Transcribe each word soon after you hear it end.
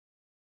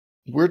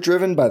We're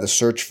driven by the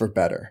search for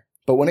better.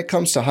 But when it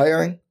comes to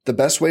hiring, the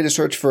best way to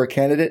search for a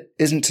candidate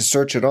isn't to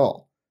search at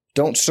all.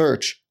 Don't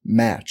search,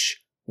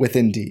 match with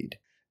Indeed.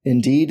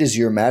 Indeed is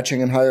your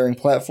matching and hiring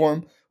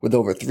platform with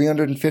over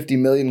 350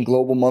 million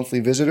global monthly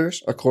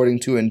visitors,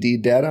 according to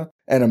Indeed data,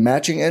 and a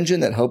matching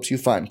engine that helps you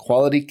find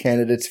quality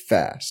candidates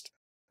fast.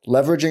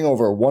 Leveraging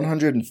over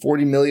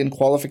 140 million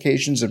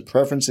qualifications and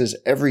preferences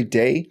every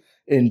day,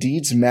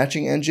 Indeed's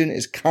matching engine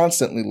is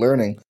constantly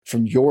learning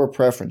from your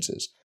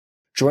preferences.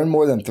 Join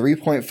more than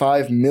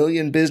 3.5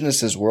 million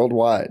businesses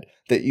worldwide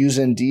that use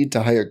Indeed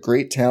to hire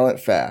great talent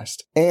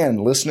fast.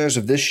 And listeners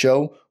of this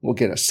show will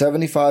get a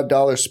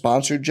 $75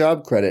 sponsored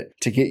job credit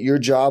to get your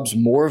jobs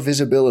more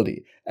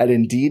visibility at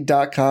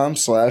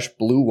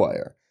Indeed.com/Blue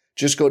Wire.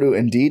 Just go to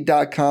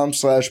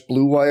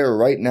Indeed.com/Blue Wire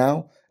right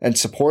now and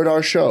support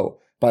our show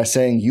by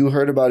saying you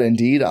heard about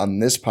Indeed on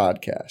this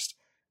podcast.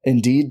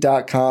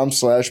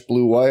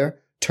 Indeed.com/Blue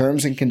Wire.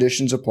 Terms and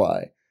conditions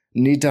apply.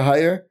 Need to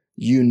hire?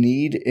 You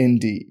need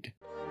Indeed.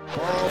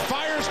 Burrow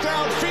fires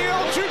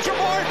downfield to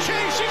Jamar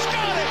Chase. He's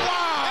got it.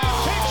 Wow.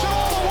 And takes it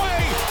all the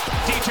way.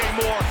 DJ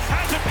Moore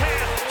has a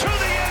pass to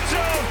the end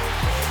zone.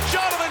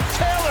 Jonathan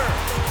Taylor.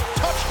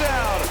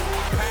 Touchdown.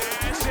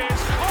 Pass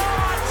is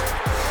caught.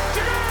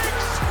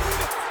 Diggs.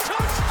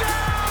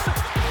 Touchdown.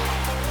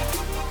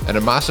 And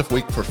a massive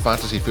week for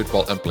fantasy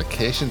football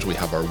implications. We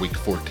have our Week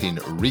 14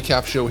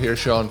 recap show here,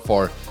 Sean,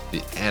 for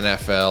the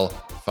NFL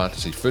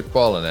fantasy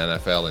football and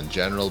NFL in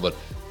general. But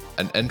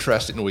an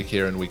interesting week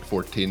here in Week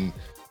 14.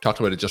 Talked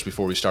about it just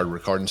before we started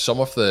recording. Some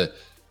of the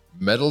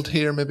middle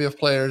tier maybe of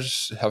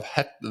players have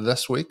hit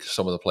this week.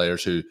 Some of the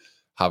players who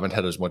haven't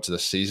hit as much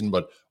this season.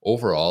 But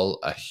overall,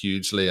 a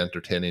hugely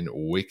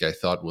entertaining week, I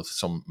thought, with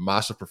some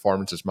massive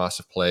performances,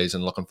 massive plays,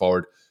 and looking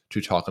forward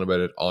to talking about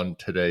it on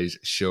today's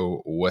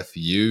show with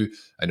you.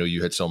 I know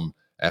you had some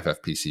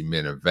FFPC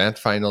main event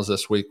finals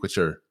this week, which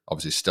are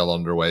obviously still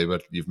underway,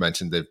 but you've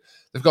mentioned they've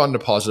gotten a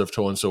positive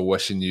tone, so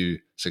wishing you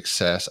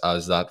success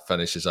as that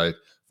finishes out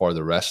for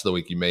the rest of the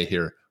week. You may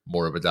hear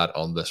more about that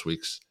on this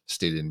week's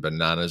Stadium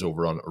Bananas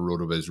over on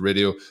RotoViz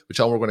Radio. But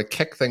Sean, we're going to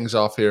kick things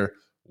off here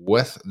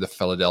with the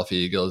Philadelphia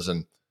Eagles,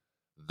 and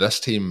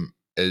this team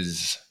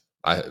is,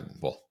 I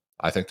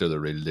think they're the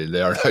real deal.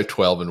 They are now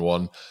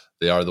 12-1.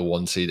 They are the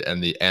 1 seed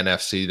in the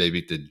NFC. They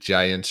beat the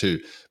Giants, who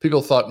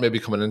people thought maybe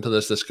coming into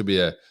this could be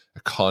a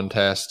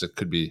contest. It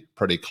could be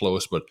pretty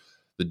close, but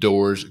the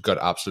doors got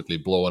absolutely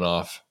blown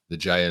off the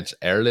Giants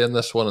early in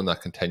this one, and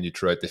that continued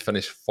throughout. They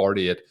finished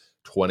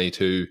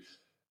 48-22,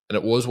 and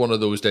it was one of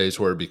those days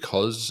where,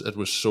 because it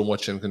was so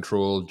much in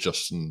control,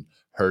 Justin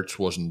Hurts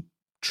wasn't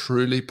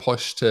truly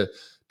pushed to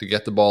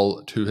get the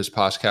ball to his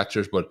pass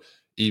catchers, but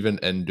even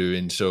in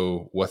doing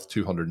so, with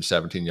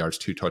 217 yards,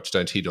 2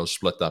 touchdowns, he does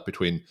split that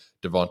between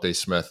Devontae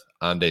Smith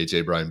and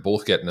A.J. Brown,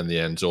 both getting in the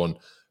end zone,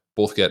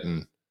 both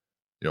getting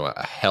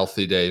a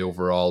healthy day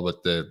overall.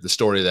 But the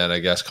story then, I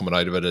guess, coming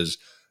out of it is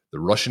the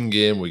rushing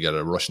game. We get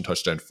a rushing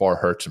touchdown for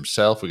Hurts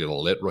himself. We get a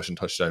late rushing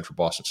touchdown for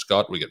Boston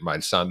Scott. We get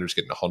Miles Sanders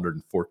getting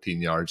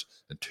 114 yards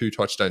and 2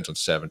 touchdowns on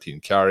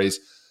 17 carries.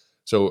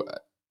 So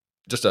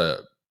just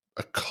a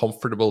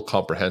comfortable,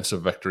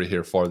 comprehensive victory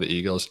here for the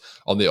Eagles.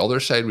 On the other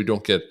side, we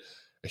don't get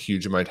a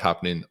huge amount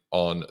happening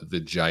on the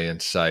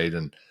Giants side,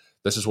 and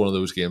this is one of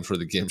those games where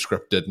the game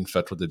script didn't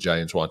fit what the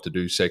Giants want to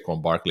do.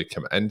 Saquon Barkley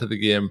came into the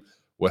game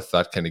with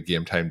that kind of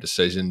game time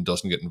decision,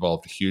 doesn't get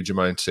involved a huge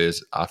amount,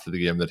 says after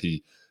the game that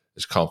he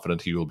is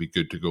confident he will be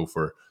good to go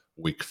for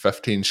Week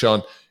 15.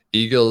 Sean,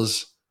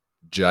 Eagles,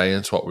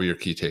 Giants, what were your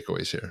key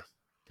takeaways here?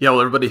 Yeah,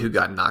 well, everybody who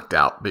got knocked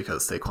out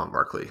because Saquon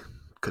Barkley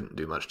couldn't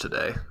do much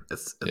today,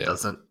 it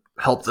doesn't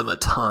help them a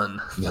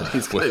ton. No,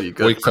 he's going to be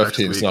good. Week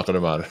 15 is not going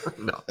to matter.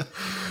 No.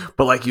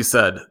 But like you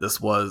said,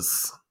 this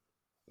was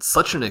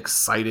such an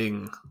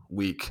exciting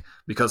week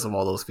because of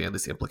all those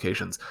fantasy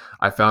implications.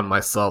 I found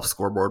myself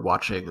scoreboard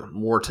watching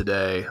more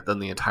today than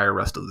the entire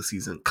rest of the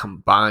season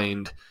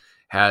combined.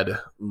 Had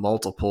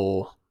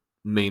multiple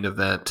main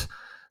event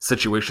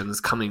situations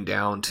coming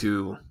down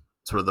to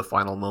sort of the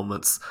final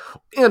moments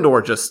and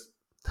or just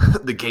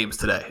the games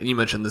today. And you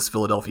mentioned this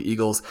Philadelphia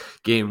Eagles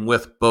game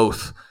with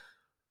both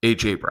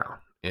A.J. Brown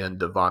and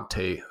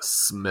Devontae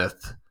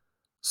Smith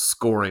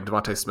scoring.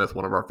 Devontae Smith,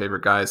 one of our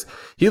favorite guys.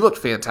 He looked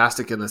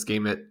fantastic in this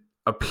game. It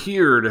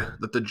appeared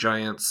that the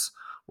Giants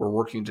were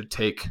working to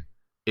take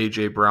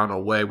A.J. Brown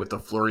away with the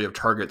flurry of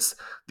targets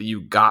that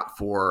you got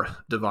for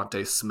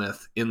Devontae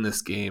Smith in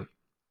this game.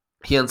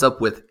 He ends up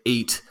with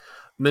 8.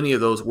 Many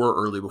of those were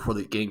early before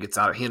the game gets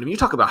out of hand. I mean, you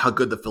talk about how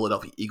good the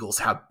Philadelphia Eagles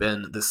have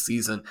been this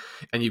season,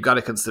 and you've got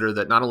to consider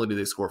that not only did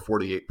they score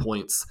 48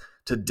 points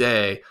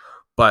today,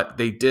 but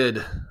they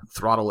did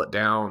throttle it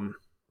down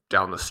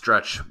the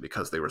stretch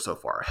because they were so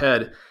far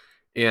ahead.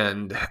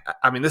 And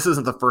I mean, this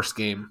isn't the first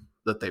game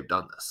that they've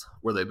done this,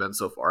 where they've been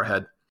so far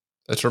ahead.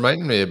 It's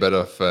reminding me a bit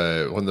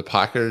of when the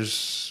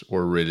Packers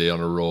were really on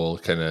a roll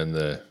kind of in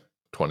the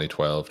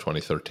 2012,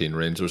 2013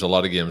 range. There was a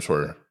lot of games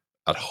where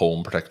at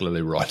home,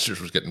 particularly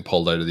Rodgers was getting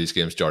pulled out of these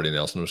games. Jordy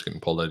Nelson was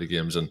getting pulled out of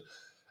games. And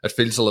it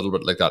feels a little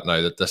bit like that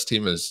now, that this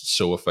team is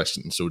so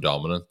efficient and so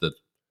dominant that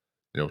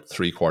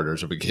three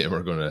quarters of a game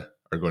are going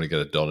to get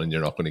it done, and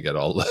you're not going to get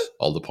all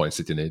the points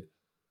that you need.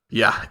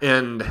 Yeah,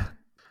 and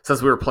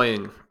since we were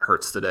playing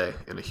Hurts today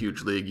in a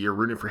huge league, you're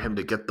rooting for him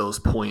to get those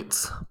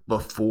points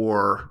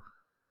before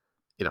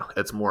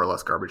it's more or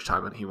less garbage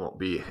time, and he won't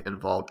be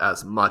involved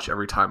as much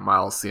every time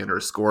Miles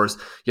Sanders scores.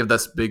 You have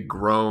this big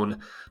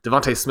groan.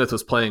 Devontae Smith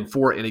was playing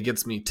for and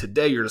against me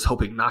today. You're just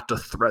hoping not to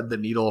thread the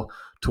needle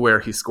to where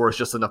he scores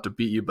just enough to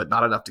beat you, but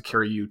not enough to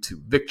carry you to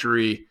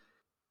victory.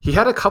 He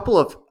had a couple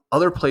of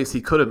other plays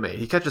he could have made.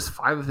 He catches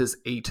 5 of his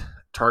 8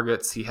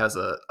 targets. He has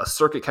a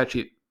circuit catch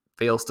he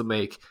fails to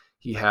make.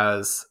 He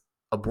has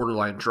a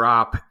borderline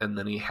drop, and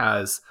then he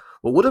has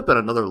what would have been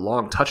another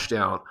long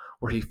touchdown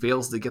where he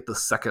fails to get the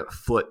second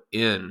foot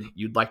in.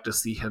 You'd like to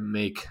see him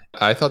make.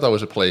 I thought that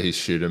was a play he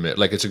should have made.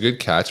 Like, it's a good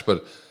catch,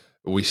 but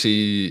we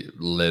see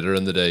later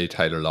in the day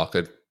Tyler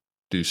Lockett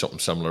do something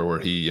similar where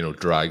he,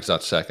 drags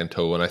that second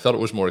toe. And I thought it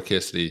was more a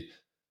case that he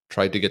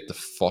tried to get the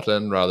foot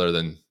in rather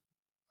than,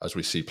 as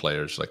we see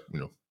players, like,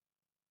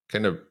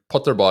 kind of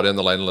put their body on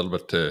the line a little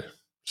bit to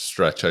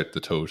stretch out the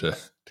toe to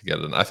get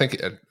it in. I think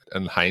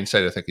in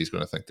hindsight, I think he's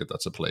going to think that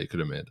that's a play he could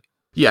have made.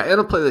 Yeah,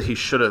 and a play that he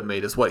should have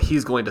made is what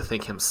he's going to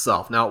think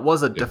himself. Now, it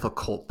was a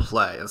difficult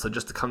play, and so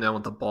just to come down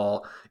with the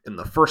ball in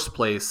the first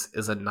place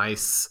is a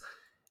nice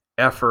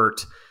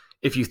effort.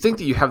 If you think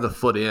that you have the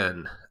foot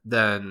in,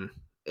 then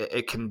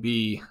it can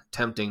be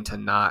tempting to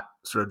not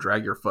sort of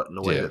drag your foot in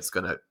a way that's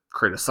going to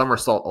create a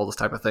somersault, all those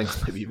type of things,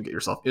 maybe even get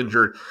yourself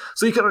injured.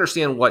 So you can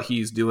understand what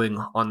he's doing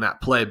on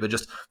that play, but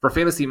just for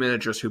fantasy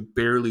managers who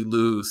barely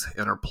lose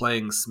and are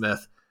playing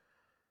Smith,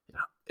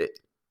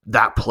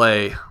 that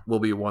play will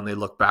be one they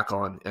look back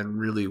on and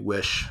really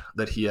wish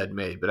that he had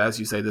made. But as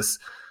you say, this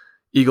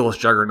Eagles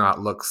juggernaut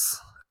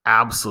looks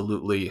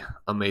absolutely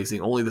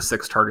amazing. Only the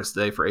 6 targets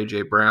today for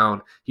A.J.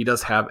 Brown. He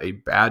does have a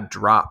bad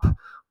drop,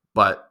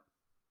 but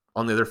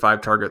on the other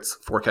 5 targets,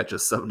 4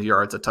 catches, 70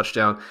 yards, a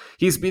touchdown.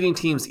 He's beating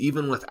teams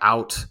even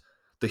without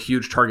the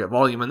huge target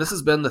volume, and this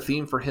has been the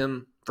theme for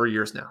him for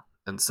years now.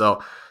 And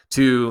so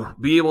to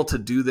be able to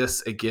do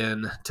this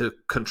again, to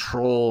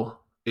control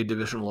a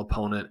divisional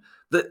opponent,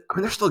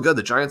 they're still good.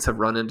 The Giants have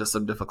run into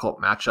some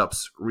difficult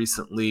matchups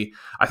recently.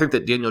 I think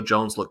that Daniel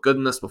Jones looked good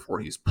in this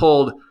before he's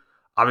pulled.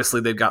 Obviously,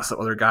 they've got some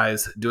other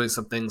guys doing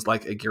some things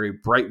like a Gary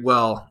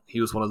Brightwell. He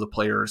was one of the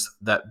players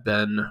that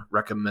Ben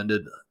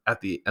recommended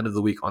at the end of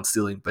the week on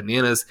Stealing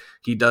Bananas.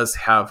 He does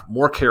have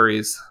more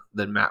carries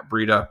than Matt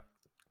Breida.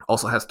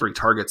 Also has 3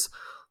 targets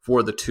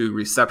for the 2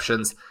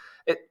 receptions.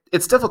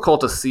 It's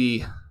difficult to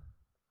see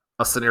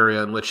a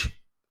scenario in which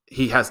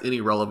he has any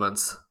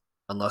relevance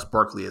unless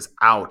Barkley is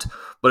out.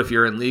 But if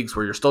you're in leagues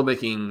where you're still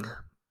making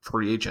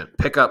free agent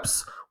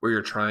pickups, where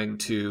you're trying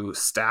to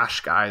stash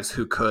guys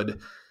who could,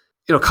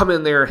 come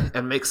in there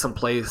and make some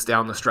plays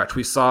down the stretch.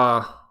 We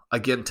saw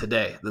again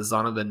today, the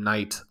Zonovan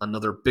Knight,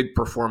 another big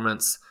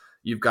performance.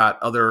 You've got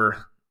other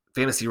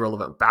fantasy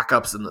relevant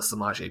backups in the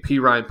Samaje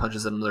Perine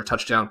punches in another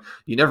touchdown.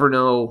 You never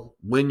know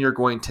when you're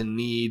going to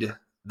need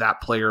that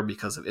player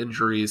because of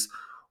injuries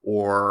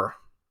or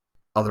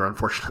other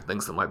unfortunate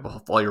things that might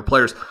befall your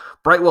players.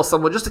 Brightwell,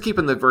 someone just to keep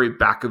in the very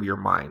back of your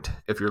mind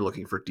if you're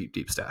looking for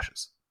deep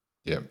stashes.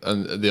 Yeah,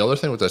 and the other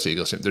thing with this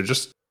Eagles team,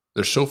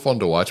 they're so fun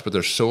to watch, but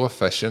they're so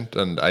efficient,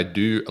 and I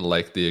do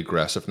like the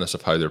aggressiveness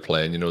of how they're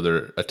playing.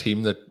 They're a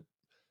team that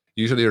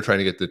usually are trying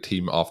to get the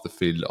team off the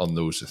field on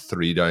those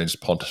 3 downs,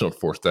 punted on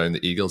 4th down.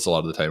 The Eagles, a lot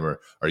of the time,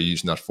 are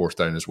using that 4th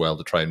down as well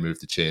to try and move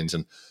the chains,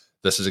 and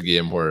this is a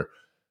game where,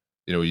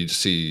 you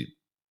just see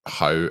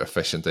how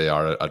efficient they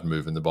are at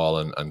moving the ball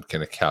and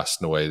kind of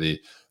casting away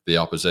the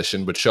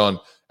opposition. But Sean,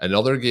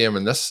 another game,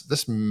 and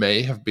this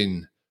may have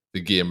been the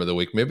game of the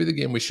week, maybe the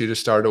game we should have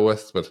started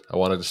with, but I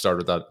wanted to start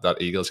with that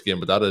Eagles game,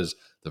 but that is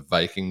the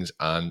Vikings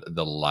and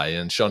the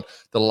Lions. Sean,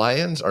 the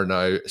Lions are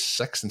now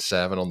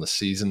 6-7 on the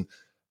season,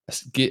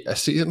 a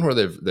season where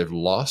they've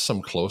lost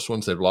some close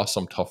ones, they've lost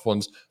some tough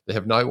ones. They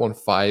have now won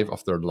 5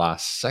 of their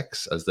last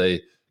 6 as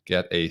they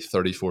get a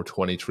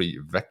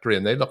 34-23 victory,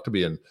 and they look to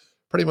be in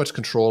pretty much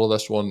control of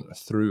this one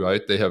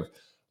throughout. They have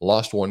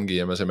lost 1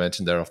 game, as I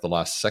mentioned there, of the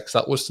last 6.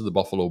 That was to the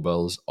Buffalo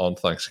Bills on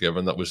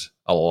Thanksgiving. That was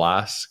a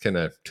last kind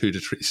of 2 to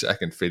 3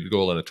 second field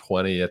goal and a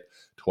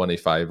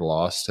 28-25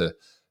 loss to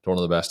one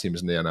of the best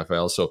teams in the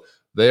NFL. So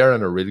they are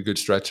in a really good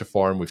stretch of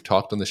form. We've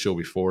talked on the show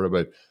before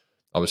about,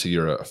 obviously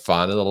you're a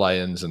fan of the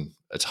Lions, and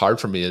it's hard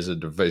for me as a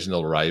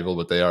divisional rival,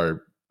 but they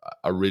are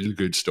a really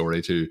good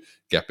story to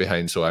get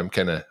behind. So I'm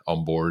kind of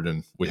on board,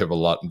 and we have a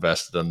lot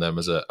invested in them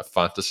as a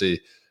fantasy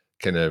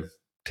kind of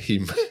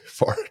team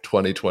for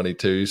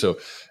 2022. So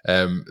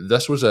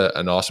this was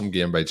an awesome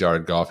game by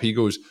Jared Goff. He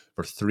goes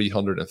for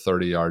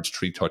 330 yards,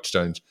 3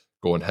 touchdowns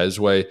going his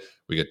way.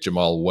 We get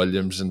Jamal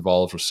Williams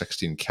involved with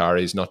 16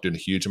 carries, not doing a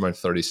huge amount,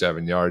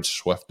 37 yards.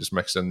 Swift is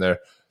mixed in there.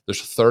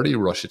 There's 30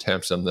 rush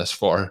attempts in this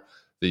for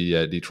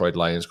the Detroit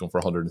Lions, going for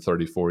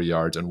 134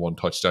 yards and 1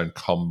 touchdown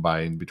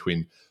combined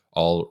between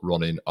all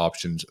running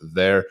options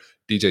there.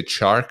 DJ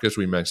Chark, as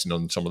we mentioned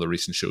on some of the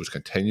recent shows,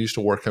 continues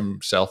to work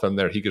himself in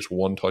there. He gets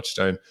 1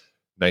 touchdown,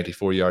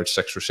 94 yards,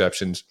 6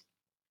 receptions.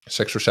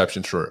 6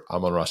 receptions for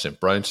Amon-Ra St.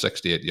 Brown,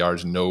 68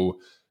 yards, no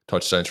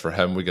touchdowns for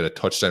him. We get a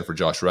touchdown for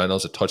Josh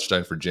Reynolds, a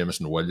touchdown for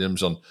Jameson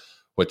Williams,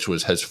 which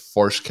was his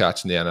first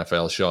catch in the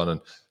NFL, Sean,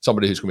 and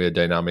somebody who's going to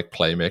be a dynamic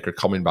playmaker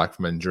coming back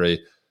from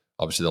injury.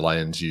 Obviously, the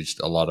Lions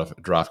used a lot of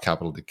draft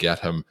capital to get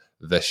him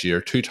this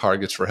year. 2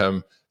 targets for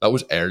him. That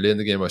was early in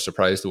the game. I was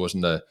surprised there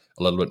wasn't a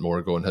little bit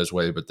more going his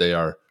way, but they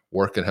are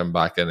working him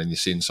back in, and you've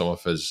seen some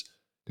of his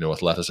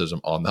athleticism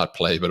on that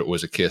play, but it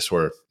was a case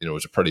where it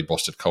was a pretty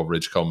busted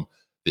coverage come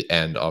the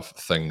end of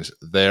things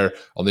there.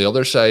 On the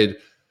other side,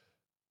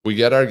 we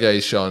get our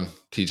guy, Sean,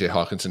 TJ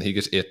Hawkinson. He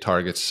gets 8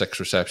 targets, 6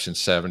 receptions,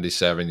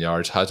 77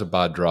 yards, has a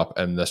bad drop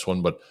in this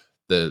one, but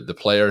the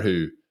player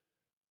who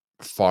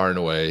far and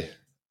away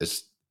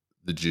is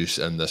the juice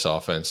in this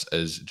offense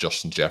is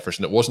Justin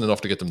Jefferson. It wasn't enough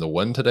to get them the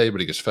win today,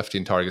 but he gets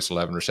 15 targets,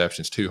 11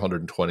 receptions,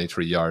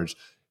 223 yards.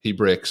 He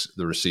breaks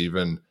the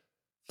receiving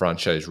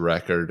franchise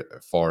record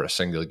for a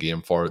single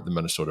game for the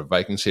Minnesota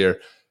Vikings here.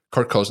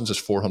 Kirk Cousins has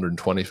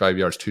 425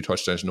 yards, 2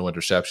 touchdowns, no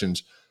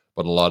interceptions,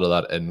 but a lot of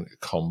that in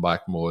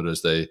comeback mode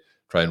as they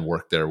try and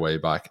work their way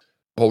back.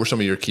 What were some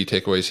of your key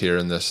takeaways here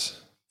in this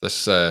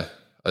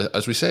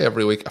as we say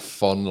every week, a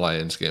fun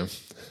Lions game?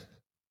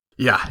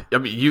 Yeah, I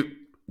mean, you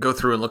go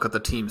through and look at the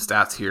team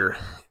stats here,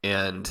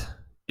 and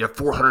you have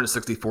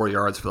 464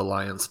 yards for the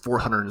Lions,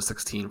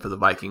 416 for the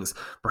Vikings.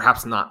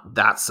 Perhaps not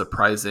that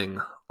surprising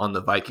on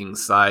the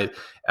Vikings side,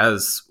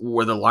 as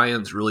where the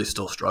Lions really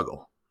still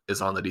struggle is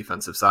on the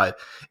defensive side.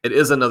 It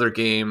is another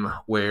game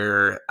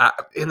where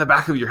in the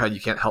back of your head,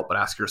 you can't help but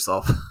ask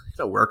yourself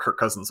where Kirk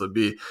Cousins would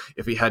be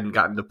if he hadn't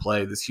gotten to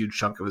play this huge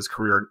chunk of his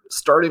career,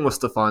 starting with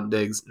Stephon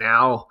Diggs,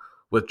 now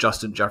with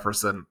Justin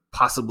Jefferson,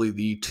 possibly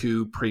the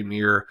 2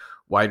 premier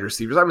wide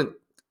receivers. I mean,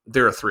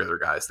 there are 3 other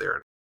guys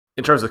there.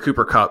 In terms of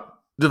Cooper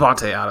Kupp,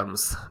 Devontae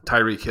Adams,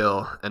 Tyreek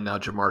Hill, and now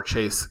Jamar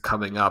Chase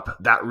coming up.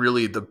 That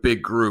really the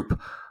big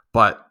group.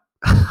 But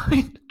I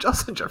mean,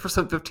 Justin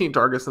Jefferson, 15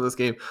 targets in this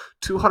game,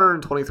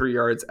 223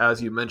 yards,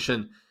 as you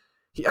mentioned.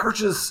 He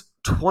averages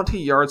 20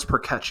 yards per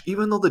catch,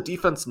 even though the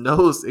defense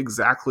knows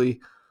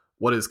exactly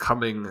what is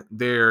coming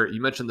there.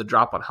 You mentioned the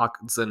drop on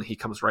Hawkinson. He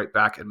comes right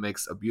back and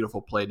makes a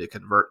beautiful play to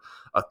convert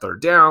a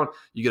 3rd down.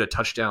 You get a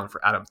touchdown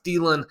for Adam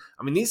Thielen.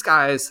 I mean, these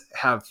guys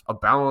have a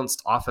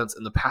balanced offense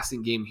in the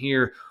passing game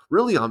here.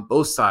 Really on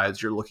both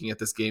sides, you're looking at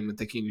this game and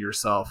thinking to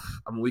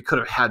yourself, I mean, we could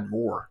have had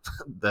more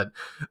than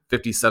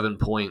 57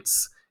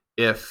 points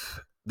if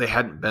they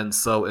hadn't been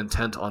so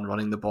intent on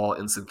running the ball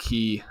in some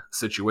key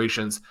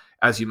situations.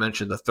 As you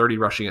mentioned, the 30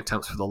 rushing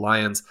attempts for the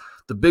Lions.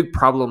 The big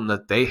problem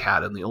that they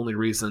had, and the only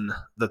reason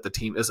that the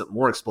team isn't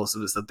more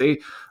explosive, is that they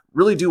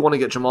really do want to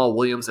get Jamal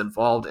Williams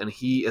involved, and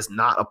he is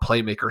not a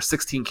playmaker.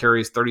 16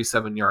 carries,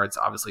 37 yards,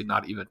 obviously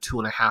not even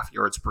 2.5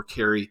 yards per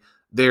carry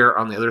there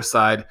on the other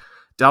side.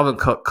 Dalvin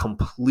Cook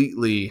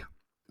completely...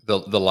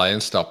 The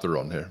Lions stopped the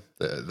run here.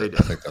 They did.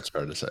 I think that's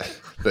fair to say.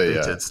 They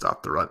did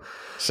stop the run.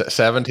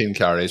 17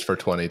 carries for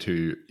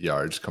 22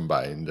 yards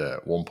combined,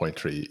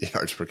 1.3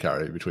 yards per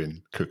carry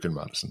between Cook and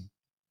Madison.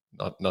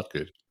 Not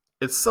good.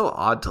 It's so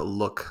odd to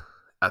look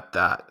at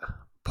that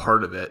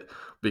part of it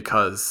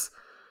because,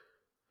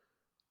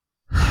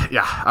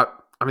 I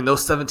mean,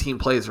 those 17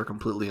 plays are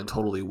completely and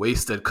totally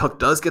wasted. Cook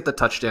does get the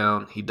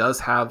touchdown. He does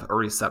have a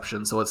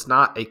reception, so it's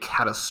not a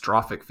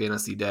catastrophic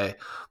fantasy day,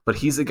 but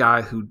he's a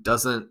guy who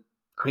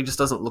just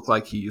doesn't look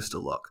like he used to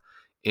look.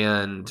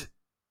 And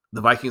the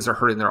Vikings are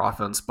hurting their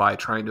offense by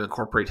trying to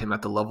incorporate him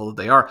at the level that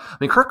they are. I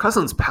mean, Kirk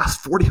Cousins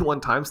passed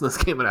 41 times in this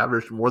game and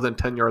averaged more than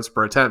 10 yards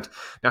per attempt.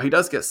 Now, he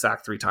does get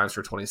sacked 3 times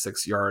for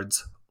 26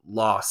 yards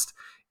lost.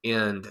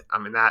 And, I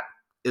mean, that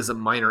is a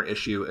minor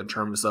issue in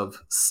terms of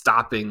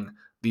stopping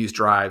these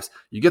drives.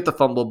 You get the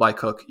fumble by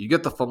Cook. You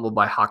get the fumble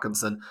by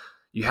Hawkinson.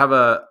 You have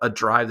a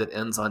drive that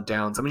ends on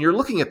downs. I mean, you're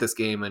looking at this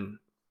game, and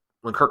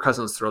when Kirk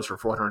Cousins throws for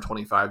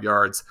 425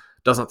 yards,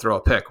 doesn't throw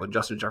a pick, when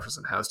Justin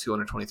Jefferson has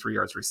 223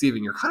 yards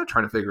receiving, you're kind of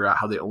trying to figure out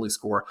how they only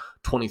score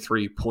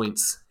 23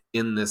 points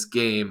in this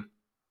game.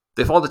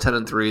 They fall to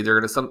 10-3. There are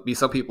going to be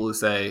some people who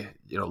say,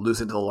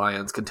 losing to the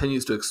Lions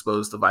continues to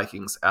expose the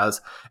Vikings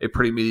as a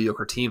pretty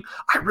mediocre team.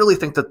 I really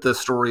think that the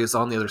story is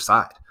on the other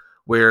side,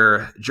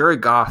 where Jared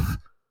Goff,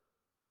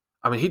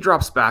 I mean, he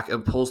drops back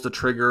and pulls the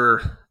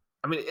trigger.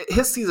 I mean,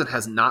 his season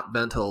has not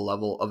been to the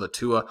level of a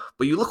Tua,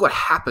 but you look what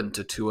happened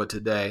to Tua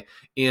today,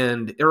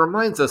 and it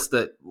reminds us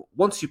that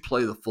once you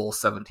play the full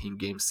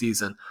 17-game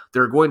season,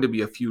 there are going to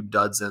be a few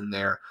duds in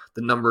there.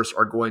 The numbers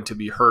are going to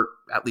be hurt,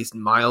 at least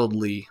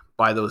mildly,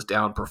 by those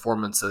down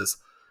performances.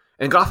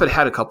 And Goff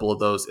had a couple of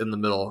those in the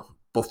middle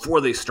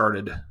before they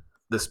started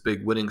this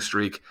big winning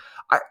streak.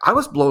 I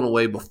was blown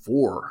away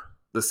before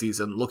the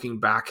season, looking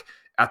back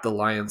at the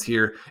Lions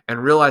here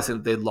and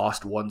realizing they'd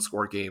lost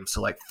 1-score games to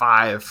like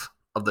 5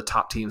 of the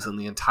top teams in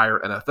the entire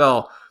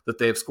NFL, that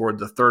they've scored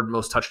the 3rd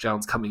most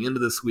touchdowns coming into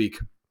this week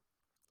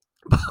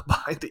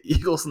behind the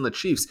Eagles and the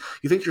Chiefs.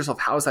 You think to yourself,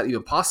 how is that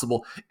even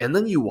possible? And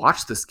then you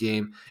watch this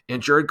game,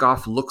 and Jared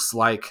Goff looks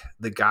like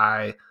the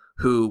guy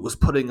who was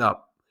putting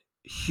up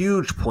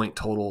huge point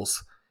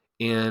totals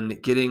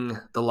and getting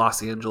the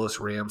Los Angeles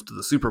Rams to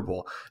the Super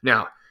Bowl.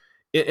 Now,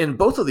 in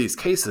both of these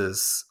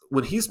cases,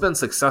 when he's been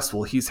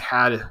successful, he's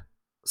had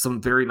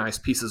some very nice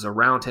pieces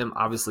around him.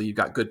 Obviously, you've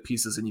got good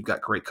pieces and you've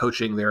got great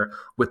coaching there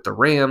with the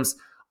Rams.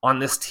 On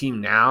this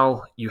team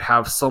now, you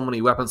have so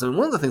many weapons. And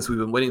one of the things we've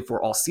been waiting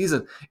for all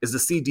season is to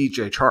see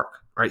DJ Chark,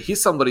 right?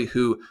 He's somebody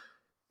who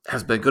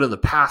has been good in the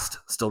past,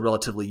 still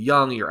relatively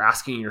young. You're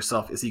asking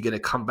yourself, is he going to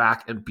come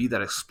back and be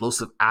that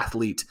explosive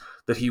athlete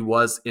that he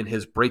was in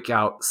his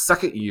breakout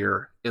second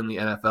year in the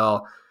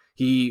NFL?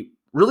 He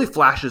really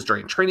flashes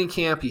during training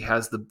camp. He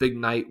has the big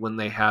night when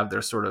they have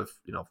their sort of,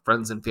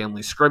 friends and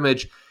family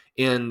scrimmage.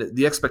 And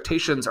the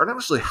expectations are not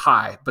necessarily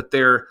high, but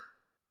they're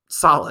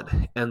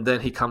solid. And then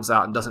he comes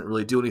out and doesn't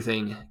really do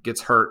anything,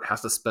 gets hurt,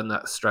 has to spend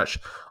that stretch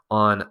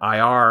on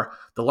IR.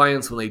 The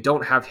Lions, when they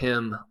don't have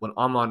him, when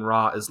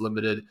Amon-Ra is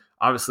limited,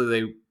 obviously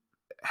they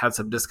had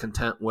some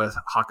discontent with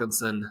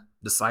Hawkinson,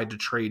 decide to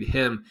trade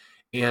him.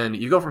 And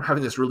you go from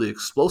having this really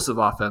explosive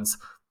offense,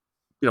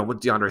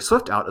 with DeAndre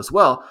Swift out as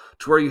well,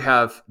 to where you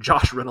have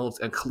Josh Reynolds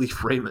and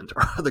Khalif Raymond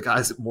are the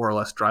guys more or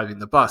less driving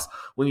the bus.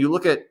 When you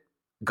look at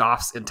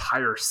Goff's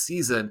entire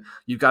season,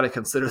 you've got to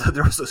consider that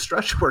there was a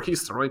stretch where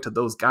he's throwing to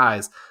those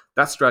guys.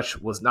 That stretch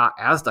was not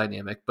as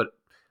dynamic, but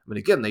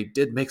again, they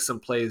did make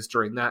some plays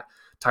during that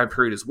time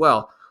period as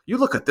well. You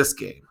look at this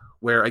game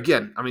where,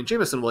 again,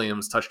 Jameson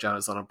Williams' touchdown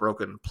is on a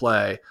broken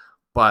play,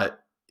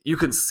 but you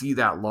can see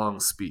that long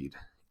speed.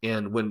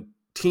 And when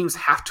teams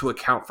have to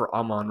account for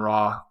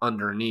Amon-Ra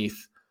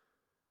underneath,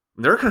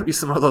 there are going to be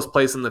some of those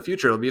plays in the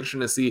future. It'll be interesting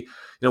to see,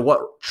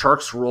 what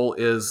Chark's role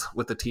is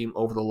with the team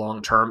over the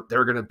long term. There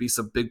are going to be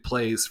some big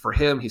plays for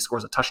him. He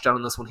scores a touchdown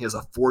in this one. He has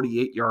a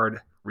 48-yard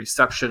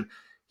reception.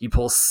 He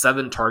pulls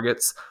 7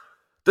 targets.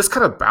 This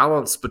kind of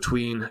balance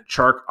between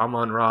Chark,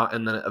 Amon-Ra,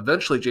 and then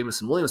eventually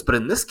Jameson Williams. But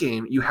in this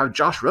game, you have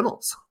Josh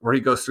Reynolds, where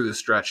he goes through the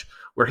stretch,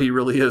 where he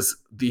really is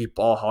the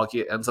ball hog.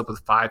 He ends up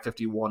with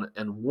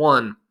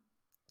 551-1.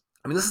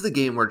 This is the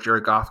game where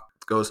Jared Goff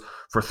goes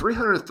for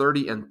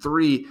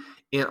 330-3,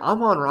 and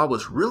Amon-Ra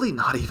was really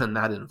not even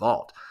that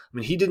involved.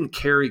 He didn't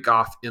carry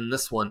Goff in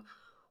this one.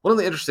 One of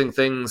the interesting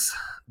things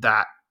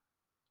that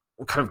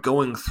we're kind of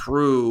going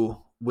through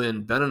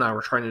when Ben and I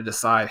were trying to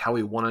decide how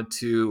we wanted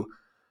to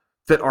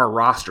fit our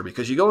roster,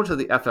 because you go into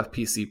the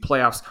FFPC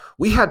playoffs,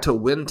 we had to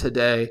win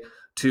today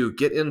to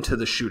get into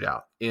the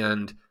shootout.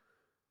 And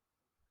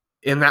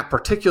in that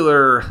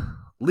particular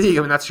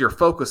league, that's your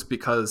focus,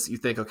 because you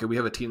think, okay, we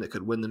have a team that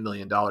could win the $1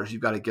 million.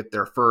 You've got to get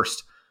there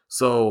first.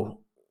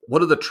 So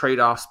what are the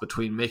trade-offs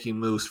between making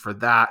moves for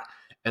that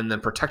and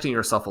then protecting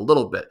yourself a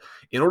little bit?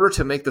 In order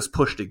to make this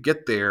push to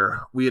get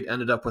there, we had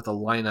ended up with a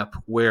lineup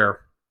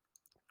where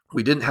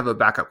we didn't have a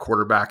backup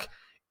quarterback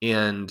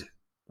and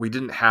we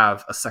didn't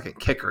have a second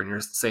kicker. And you're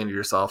saying to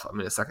yourself,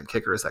 a second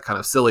kicker, is that kind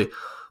of silly?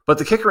 But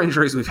the kicker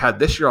injuries we've had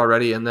this year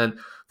already, and then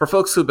for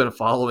folks who've been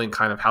following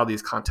kind of how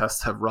these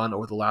contests have run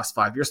over the last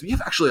 5 years, we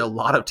have actually a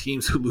lot of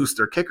teams who lose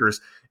their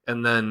kickers,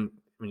 and then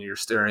you're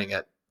staring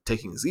at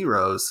taking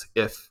zeros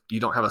if you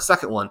don't have a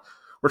second one.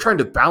 We're trying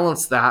to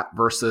balance that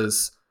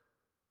versus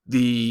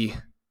the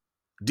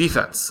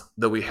defense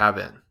that we have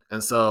in.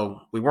 And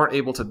so we weren't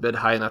able to bid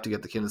high enough to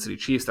get the Kansas City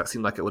Chiefs. That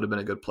seemed like it would have been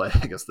a good play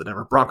against the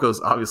Denver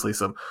Broncos. Obviously,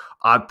 some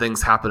odd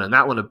things happen in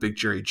that one, a big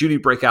Jerry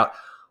Jeudy breakout.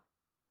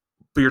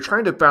 But you're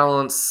trying to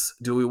balance,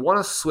 do we want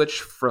to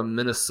switch from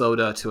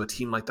Minnesota to a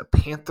team like the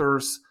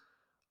Panthers,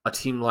 a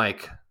team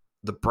like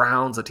the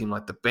Browns, a team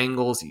like the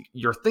Bengals?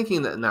 You're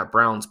thinking that in that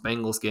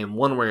Browns-Bengals game,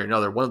 one way or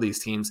another, one of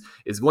these teams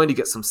is going to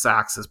get some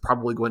sacks, is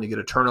probably going to get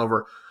a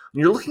turnover. And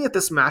you're looking at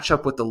this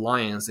matchup with the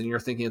Lions, and you're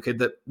thinking, okay,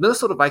 the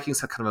Minnesota Vikings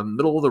have kind of a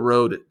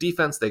middle-of-the-road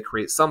defense. They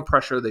create some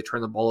pressure. They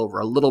turn the ball over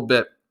a little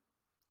bit.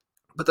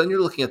 But then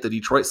you're looking at the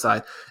Detroit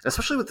side, and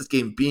especially with this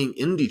game being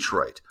in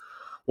Detroit,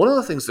 one of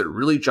the things that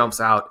really jumps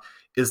out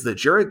is that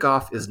Jared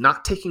Goff is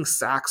not taking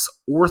sacks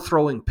or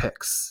throwing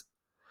picks.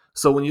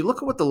 So when you look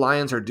at what the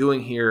Lions are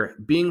doing here,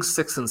 being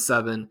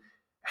 6-7,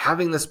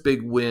 having this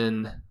big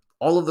win,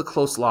 all of the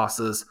close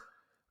losses,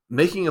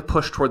 making a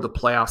push toward the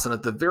playoffs, and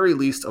at the very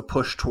least a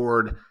push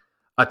toward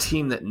a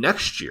team that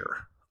next year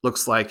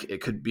looks like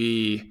it could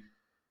be,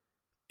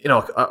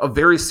 a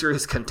very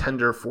serious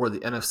contender for the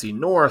NFC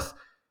North,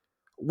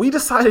 we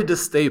decided to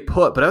stay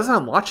put. But as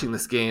I'm watching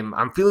this game,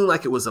 I'm feeling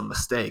like it was a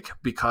mistake,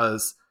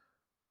 because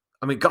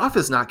Goff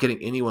is not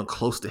getting anyone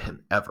close to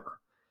him ever.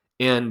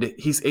 And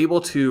he's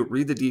able to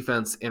read the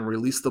defense and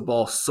release the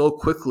ball so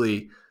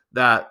quickly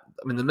that,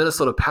 the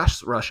Minnesota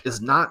pass rush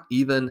is not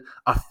even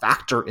a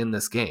factor in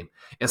this game.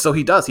 And so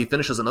he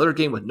finishes another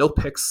game with no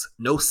picks,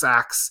 no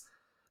sacks.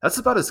 That's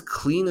about as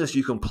clean as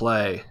you can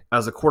play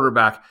as a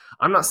quarterback.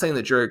 I'm not saying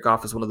that Jared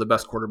Goff is one of the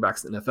best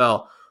quarterbacks in the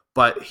NFL,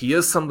 but he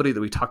is somebody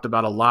that we talked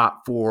about a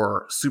lot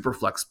for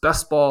Superflex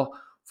Best Ball,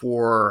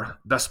 for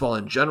best ball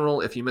in general,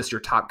 if you miss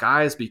your top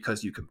guys,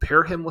 because you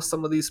compare him with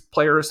some of these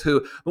players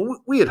who,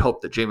 we had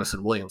hoped that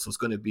Jameson Williams was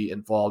going to be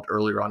involved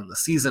earlier on in the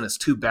season. It's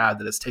too bad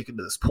that it's taken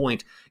to this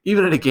point.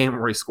 Even in a game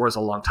where he scores a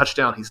long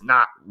touchdown, he's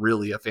not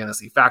really a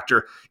fantasy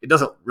factor. It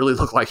doesn't really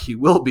look like he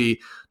will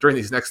be during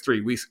these next 3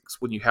 weeks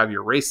when you have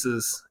your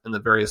races in the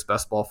various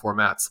best ball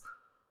formats.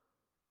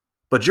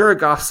 But Jared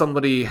Goff,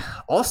 somebody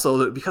also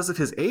that because of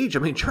his age, I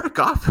mean, Jared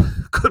Goff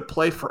could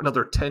play for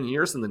another 10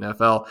 years in the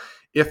NFL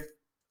if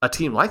a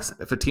team likes him,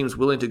 if a team's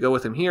willing to go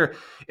with him here.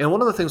 And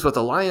one of the things with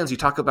the Lions, you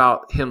talk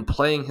about him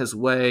playing his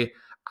way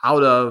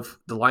out of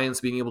the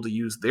Lions being able to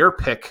use their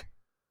pick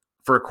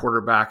for a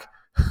quarterback.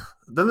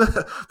 Then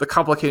the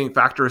complicating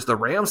factor is the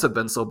Rams have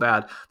been so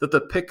bad that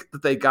the pick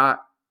that they got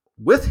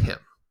with him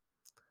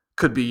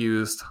could be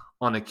used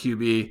on a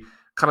QB.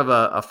 Kind of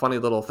a funny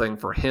little thing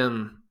for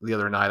him the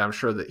other night. I'm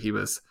sure that he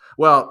was,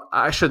 well,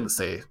 I shouldn't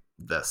say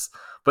this,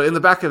 but in the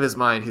back of his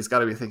mind, he's got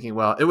to be thinking,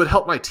 well, it would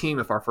help my team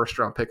if our first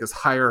round pick is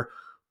higher,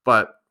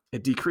 but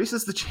it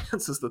decreases the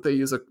chances that they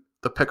use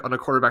the pick on a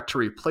quarterback to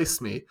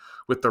replace me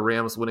with the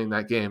Rams winning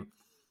that game.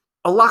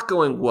 A lot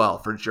going well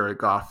for Jared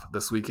Goff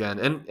this weekend.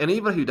 And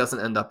even if he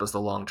doesn't end up as the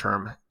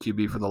long-term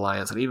QB for the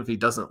Lions, and even if he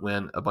doesn't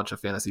win a bunch of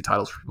fantasy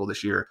titles for people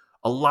this year,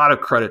 a lot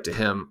of credit to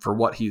him for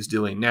what he's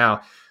doing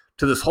now,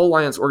 to this whole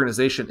Lions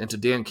organization and to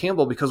Dan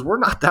Campbell, because we're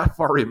not that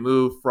far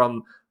removed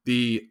from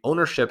the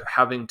ownership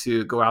having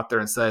to go out there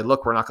and say,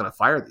 look, we're not going to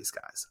fire these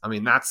guys. I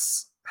mean,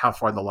 that's how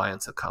far the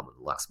Lions have come in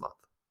the last month.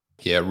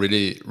 Yeah,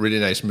 really, really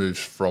nice moves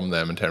from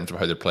them in terms of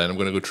how they're playing. I'm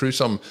going to go through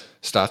some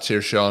stats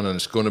here, Sean, and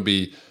it's going to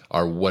be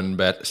our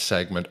WinBet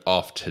segment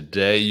of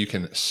today. You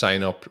can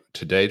sign up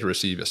today to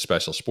receive a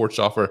special sports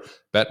offer.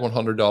 Bet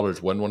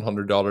 $100, win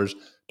 $100.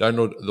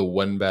 Download the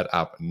WinBet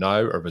app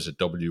now or visit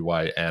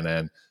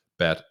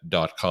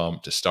wynnbet.com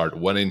to start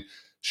winning.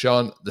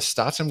 Sean, the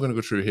stats I'm going to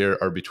go through here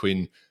are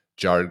between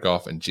Jared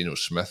Goff and Geno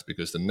Smith,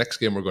 because the next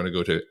game we're going to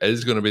go to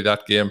is going to be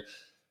that game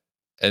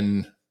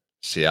in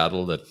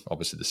Seattle that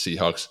obviously the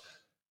Seahawks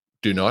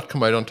do not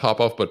come out on top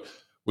of. But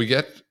we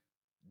get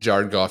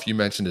Jared Goff. You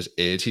mentioned his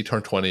age. He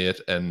turned 28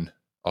 in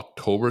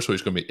October, so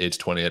he's going to be age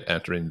 28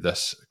 entering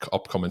this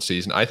upcoming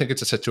season. I think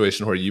it's a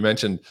situation where you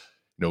mentioned,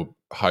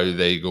 how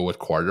they go with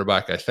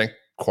quarterback. I think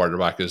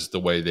quarterback is the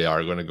way they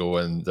are going to go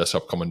in this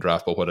upcoming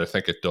draft. But what I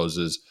think it does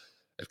is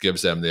it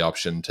gives them the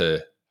option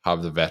to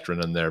have the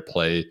veteran in there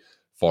play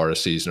for a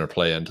season or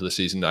play into the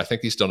season. I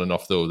think he's done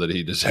enough, though, that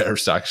he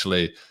deserves to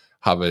actually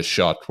have a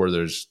shot where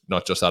there's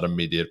not just that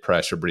immediate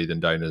pressure breathing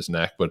down his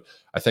neck. But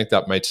I think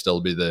that might still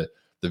be the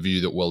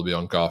view that will be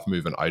on Goff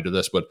moving out of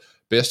this. But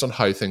based on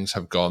how things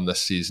have gone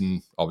this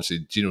season,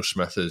 obviously Geno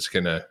Smith is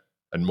kind of,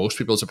 in most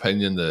people's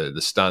opinion, the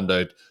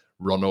standout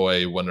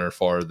runaway winner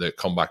for the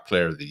comeback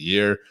player of the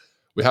year.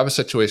 We have a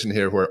situation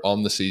here where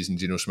on the season,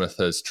 Geno Smith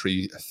has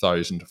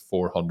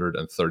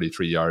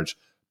 3,433 yards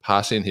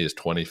passing. He has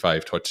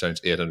 25 touchdowns,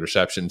 8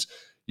 interceptions.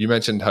 You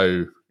mentioned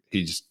how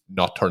he's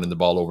not turning the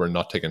ball over and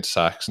not taking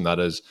sacks, and that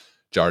is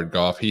Jared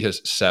Goff. He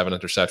has 7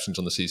 interceptions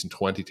on the season,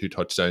 22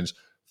 touchdowns,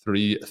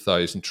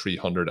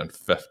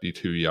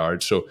 3,352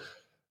 yards. So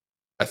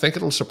I think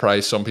it'll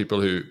surprise some people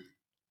who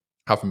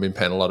haven't been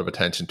paying a lot of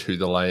attention to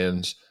the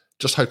Lions,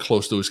 just how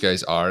close those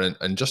guys are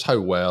and just how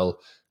well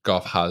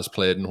Goff has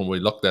played. And when we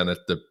look then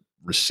at the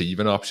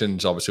receiving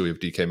options, obviously we have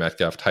DK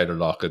Metcalf, Tyler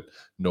Lockett,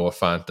 Noah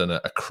Fant, and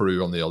a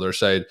crew on the other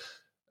side.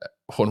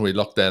 When we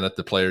look then at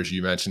the players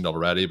you mentioned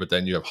already, but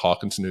then you have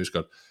Hawkinson, who's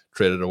got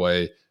traded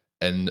away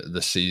in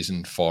the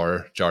season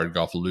for Jared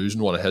Goff, losing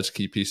one of his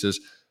key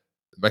pieces.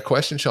 My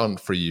question, Sean,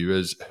 for you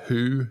is,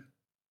 who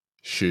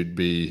should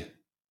be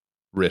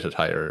rated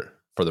higher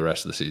for the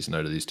rest of the season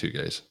out of these two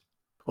guys?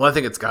 Well, I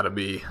think it's got to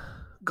be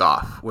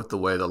Goff with the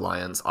way the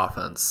Lions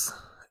offense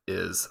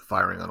is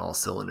firing on all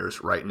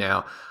cylinders right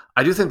now.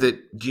 I do think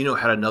that Geno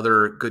had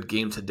another good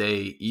game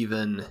today,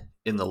 even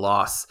in the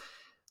loss.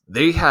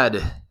 They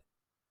had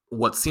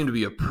what seemed to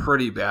be a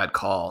pretty bad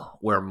call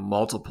where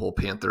multiple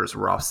Panthers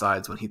were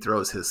offsides when he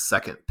throws his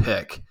second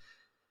pick.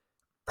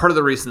 Part of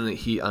the reason that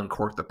he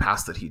uncorked the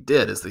pass that he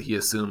did is that he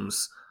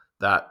assumes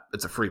that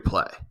it's a free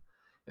play.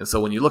 And so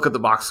when you look at the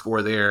box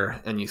score there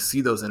and you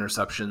see those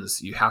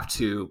interceptions, you have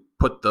to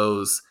put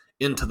those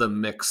into the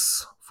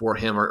mix for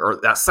him, or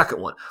that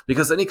second one,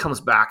 because then he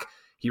comes back,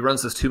 he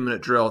runs this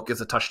 2-minute drill,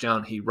 gets a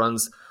touchdown, he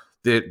runs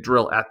the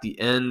drill at the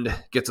end,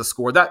 gets a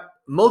score. That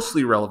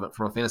mostly relevant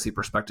from a fantasy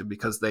perspective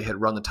because they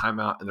had run the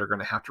timeout and they're going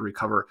to have to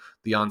recover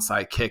the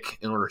onside kick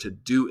in order to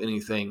do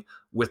anything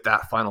with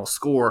that final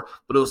score.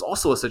 But it was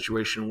also a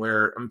situation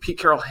where Pete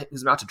Carroll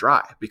hangs him out to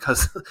dry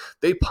because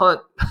they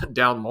punt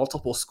down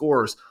multiple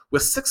scores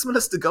with 6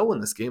 minutes to go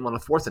in this game on a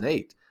 4th and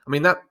 8. I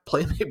mean, that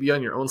play may be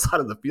on your own side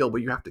of the field,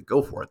 but you have to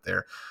go for it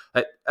there.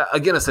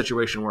 Again, a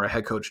situation where a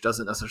head coach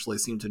doesn't necessarily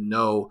seem to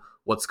know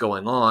what's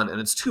going on. And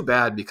it's too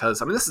bad because,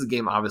 this is a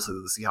game, obviously,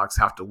 that the Seahawks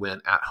have to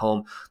win at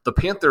home. The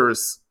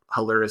Panthers,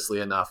 hilariously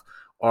enough,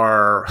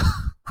 are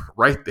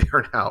right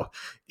there now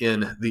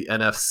in the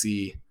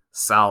NFC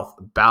South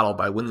battle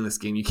by winning this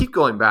game. You keep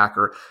going back,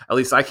 or at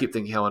least I keep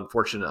thinking how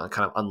unfortunate and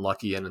kind of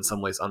unlucky and in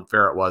some ways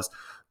unfair it was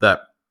that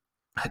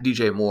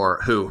DJ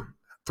Moore, who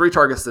 3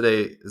 targets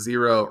today,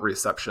 0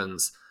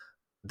 receptions,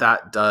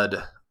 that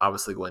dud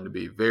obviously going to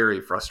be very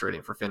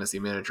frustrating for fantasy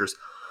managers.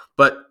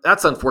 But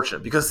that's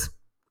unfortunate because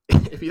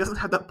if he doesn't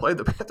have that play,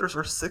 the Panthers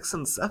are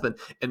 6-7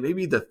 and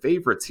maybe the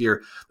favorites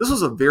here. This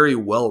was a very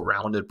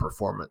well-rounded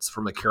performance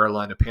from a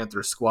Carolina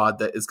Panthers squad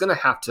that is going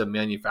to have to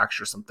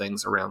manufacture some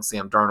things around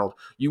Sam Darnold.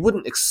 You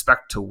wouldn't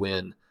expect to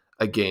win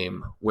a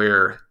game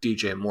where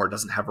DJ Moore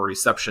doesn't have a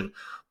reception,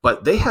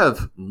 but they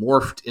have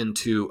morphed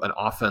into an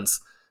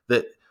offense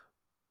that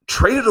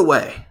traded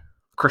away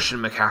Christian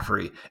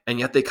McCaffrey, and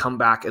yet they come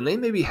back and they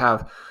maybe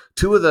have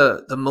two of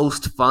the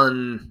most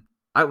fun,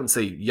 I wouldn't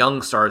say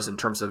young stars in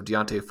terms of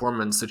Deontay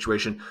Foreman's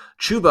situation.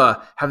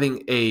 Chuba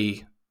having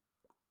a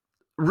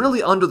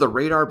really under the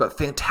radar but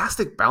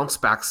fantastic bounce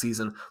back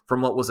season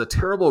from what was a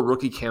terrible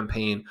rookie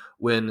campaign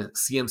when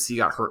CMC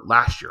got hurt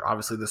last year.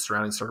 Obviously, the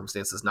surrounding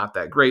circumstances not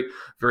that great,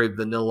 very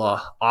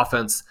vanilla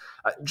offense.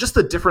 Just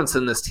the difference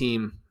in this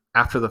team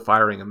after the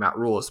firing of Matt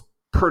Rule is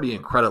pretty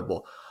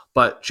incredible.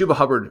 But Chuba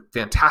Hubbard,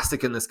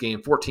 fantastic in this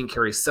game, 14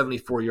 carries,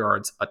 74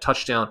 yards, a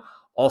touchdown,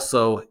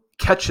 also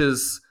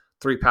catches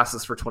 3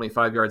 passes for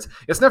 25 yards.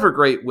 It's never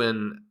great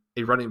when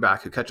a running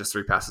back who catches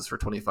 3 passes for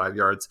 25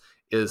 yards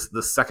is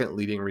the second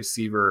leading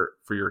receiver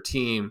for your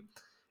team.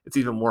 It's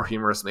even more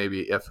humorous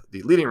maybe if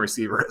the leading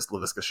receiver is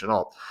Laviska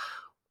Shenault.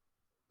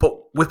 But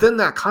within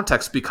that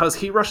context, because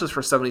he rushes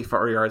for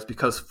 74 yards,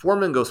 because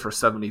Foreman goes for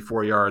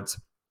 74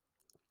 yards,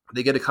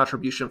 they get a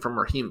contribution from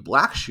Raheem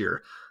Blackshear,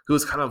 who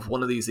is kind of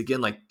one of these,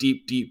 again, like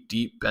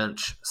deep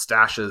bench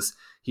stashes.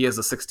 He has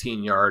a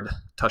 16-yard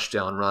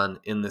touchdown run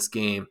in this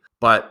game.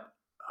 But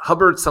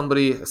Hubbard,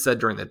 somebody said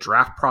during the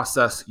draft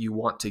process, you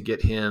want to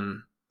get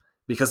him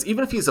because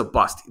even if he's a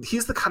bust,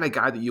 he's the kind of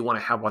guy that you want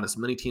to have on as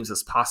many teams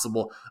as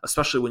possible,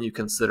 especially when you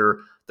consider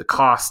the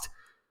cost.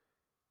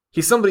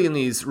 He's somebody in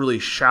these really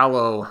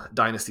shallow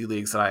dynasty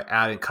leagues that I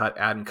add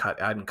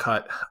and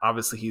cut.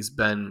 Obviously, he's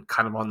been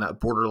kind of on that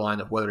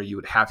borderline of whether you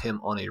would have him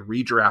on a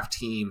redraft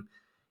team.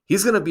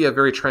 He's going to be a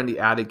very trendy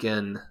add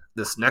again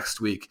this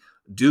next week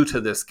due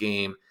to this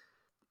game.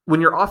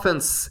 When your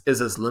offense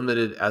is as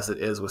limited as it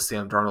is with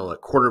Sam Darnold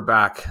at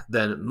quarterback,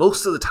 then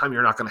most of the time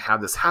you're not going to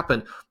have this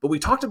happen. But we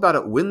talked about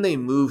it when they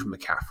moved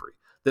McCaffrey,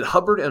 that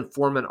Hubbard and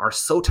Foreman are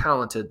so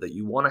talented that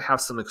you want to have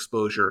some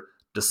exposure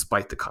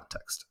despite the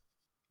context.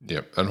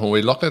 Yeah, and when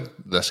we look at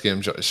this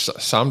game,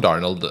 Sam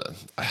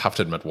Darnold, I have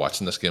to admit,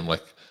 watching this game,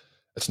 like,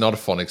 it's not a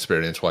fun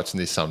experience watching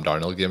these Sam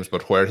Darnold games,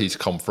 but where he's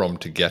come from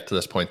to get to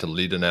this point to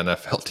lead an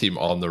NFL team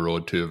on the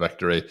road to a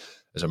victory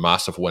is a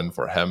massive win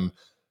for him.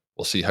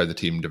 We'll see how the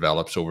team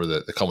develops over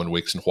the coming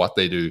weeks and what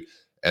they do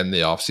in the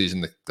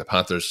offseason. The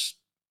Panthers,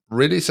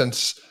 really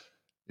since,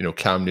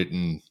 Cam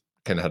Newton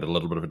kind of had a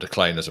little bit of a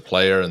decline as a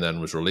player and then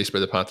was released by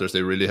the Panthers,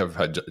 they really have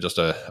had just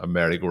a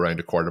merry-go-round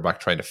of quarterback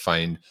trying to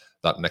find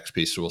that next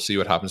piece. So we'll see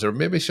what happens there.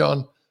 Maybe,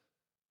 Sean,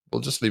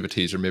 we'll just leave a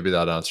teaser. Maybe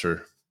that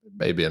answer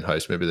may be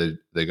in-house. Maybe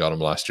they got him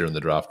last year in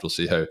the draft. We'll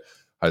see how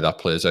that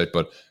plays out.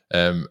 But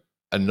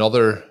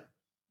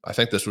I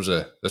think this was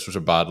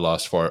a bad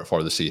loss for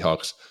the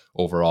Seahawks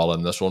overall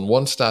in this one.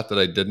 One stat that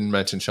I didn't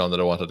mention, Sean, that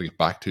I wanted to get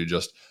back to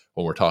just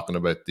when we're talking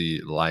about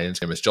the Lions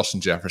game is Justin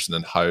Jefferson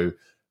and how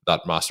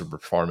that massive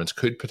performance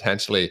could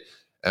potentially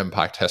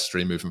impact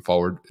history moving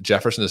forward.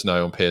 Jefferson is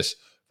now on pace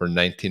for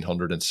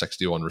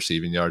 1,961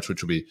 receiving yards,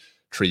 which will be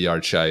 3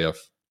 yards shy of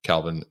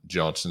Calvin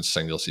Johnson's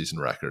single season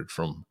record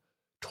from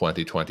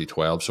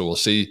 2012. So we'll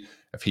see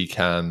if he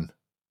can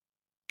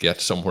get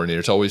somewhere near.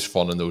 It's always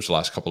fun in those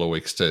last couple of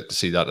weeks to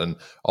see that. And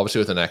obviously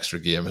with an extra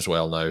game as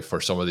well now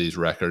for some of these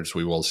records,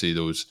 we will see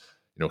those,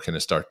 kind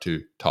of start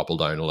to topple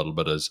down a little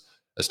bit as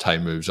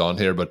time moves on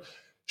here. But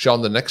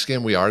Sean, the next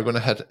game we are going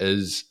to hit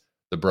is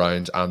the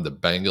Browns and the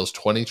Bengals.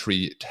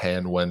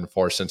 23-10 win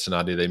for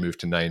Cincinnati. They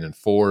moved to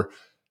 9-4.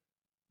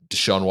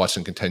 Deshaun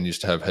Watson continues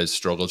to have his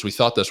struggles. We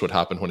thought this would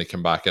happen when he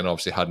came back in.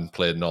 Obviously hadn't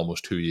played in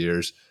almost 2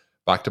 years.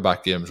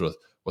 Back-to-back games with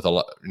a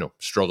lot,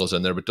 struggles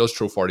in there, but does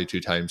throw 42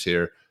 times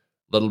here.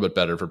 A little bit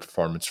better for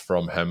performance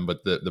from him,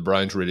 but the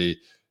Browns really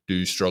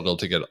do struggle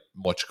to get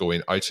much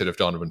going outside of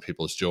Donovan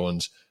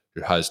Peoples-Jones,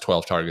 who has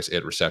 12 targets,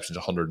 8 receptions,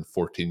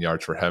 114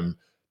 yards for him.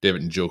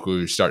 David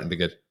Njoku starting to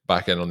get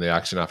back in on the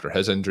action after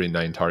his injury,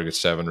 9 targets,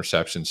 7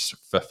 receptions,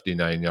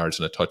 59 yards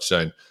and a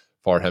touchdown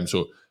for him.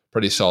 So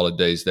pretty solid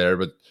days there.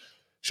 But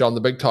Sean,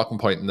 the big talking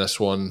point in this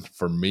one,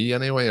 for me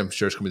anyway, I'm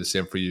sure it's going to be the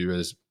same for you,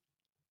 is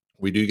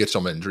we do get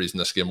some injuries in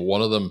this game.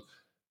 One of them,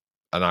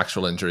 an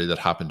actual injury that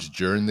happens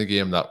during the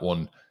game. That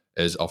one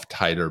is of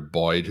Tyler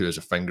Boyd, who has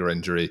a finger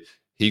injury.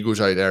 He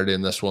goes out early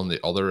in this one.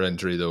 The other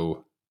injury,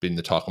 though, being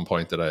the talking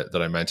point that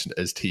I mentioned,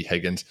 is T.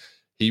 Higgins.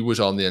 He was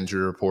on the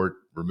injury report,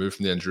 removed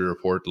from the injury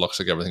report. Looks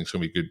like everything's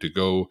going to be good to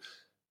go.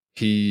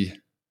 He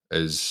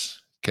is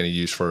kind of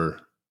used for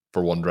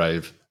one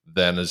drive,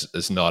 then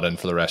is not in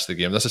for the rest of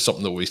the game. This is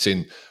something that we've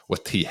seen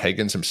with T.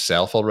 Higgins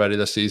himself already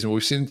this season.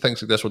 We've seen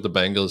things like this with the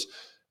Bengals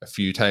a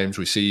few times.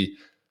 We see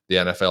the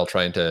NFL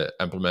trying to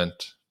implement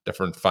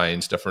different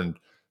fines, different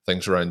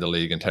things around the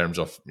league in terms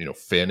of,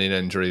 feigning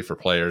injury for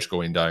players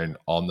going down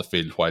on the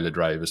field while the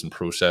drive is in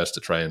process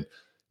to try and,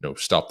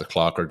 stop the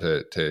clock or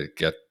to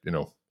get,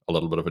 a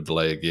little bit of a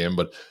delay game.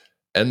 But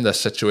in this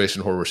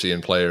situation where we're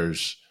seeing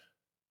players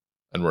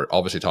and we're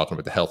obviously talking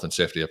about the health and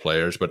safety of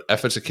players, but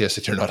if it's a case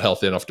that you're not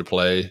healthy enough to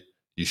play,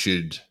 you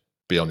should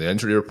be on the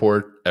injury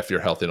report. If you're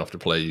healthy enough to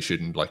play, you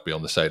shouldn't be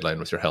on the sideline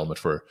with your helmet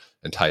for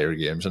entire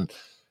games. And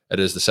it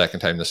is the second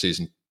time this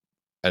season,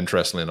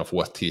 interestingly enough,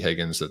 with T.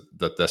 Higgins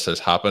that this has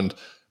happened.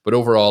 But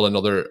overall,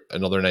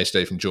 another nice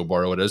day from Joe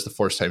Burrow. It is the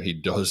first time he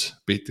does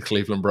beat the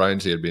Cleveland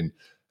Browns. He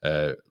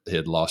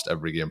had lost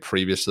every game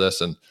previous to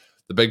this. And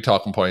the big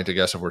talking point, I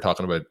guess, if we're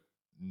talking about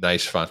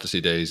nice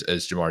fantasy days,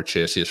 is Jamar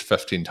Chase. He has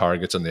 15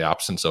 targets in the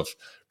absence of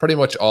pretty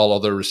much all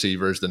other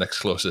receivers. The next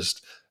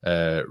closest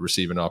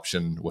receiving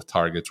option with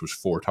targets was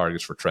 4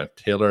 targets for Trent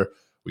Taylor.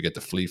 We get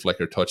the flea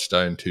flicker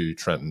touchdown to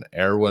Trenton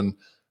Irwin,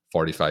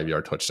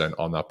 45-yard touchdown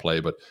on that play.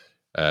 But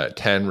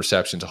 10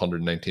 receptions,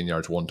 119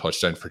 yards, 1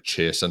 touchdown for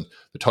Chase. And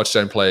the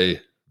touchdown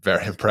play,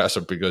 very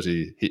impressive because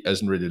he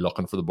isn't really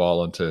looking for the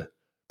ball, and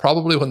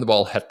probably when the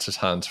ball hits his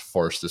hands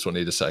first is when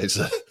he decides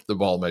that the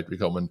ball might be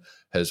coming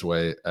his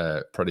way.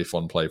 Pretty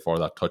fun play for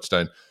that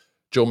touchdown.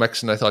 Joe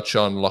Mixon, I thought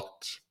Sean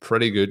looked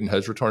pretty good in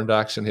his return to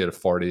action. He had a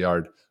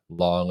 40-yard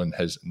long and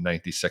his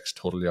 96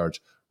 total yards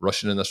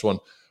rushing in this one.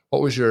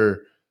 What was your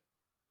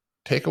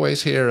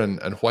takeaways here,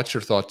 and what's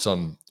your thoughts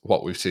on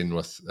what we've seen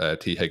with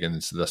T.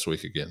 Higgins this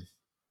week again?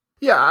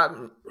 Yeah,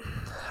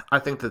 I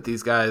think that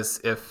these guys,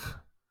 if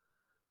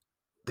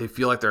they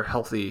feel like they're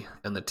healthy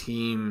and the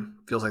team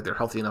feels like they're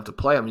healthy enough to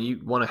play, I mean,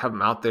 you want to have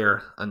them out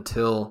there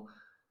until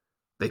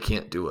they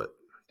can't do it.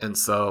 And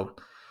so,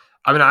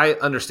 I mean, I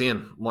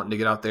understand wanting to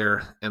get out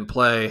there and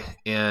play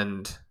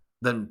and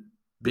then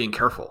being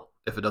careful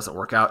if it doesn't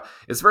work out.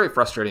 It's very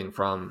frustrating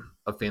from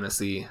a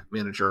fantasy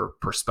manager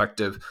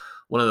perspective.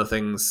 One of the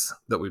things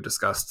that we've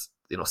discussed,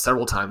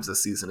 several times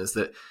this season is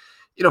that,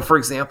 for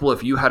example,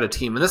 if you had a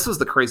team, and this was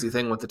the crazy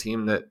thing with the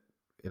team that,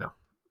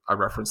 I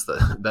referenced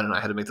that Ben and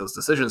I had to make those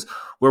decisions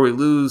where we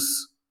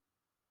lose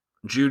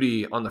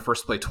Judy on the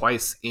first play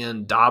twice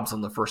and Dobbs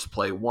on the first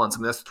play once. I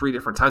mean, that's 3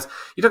 different times.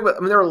 You talk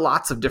about, there are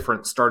lots of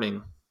different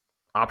starting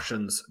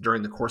options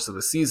during the course of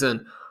a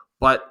season,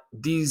 but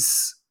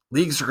these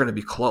leagues are going to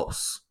be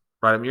close,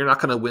 right? I mean, you're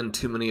not going to win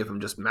too many of them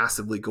just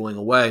massively going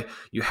away.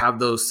 You have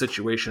those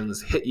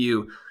situations hit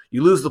you,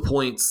 you lose the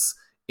points,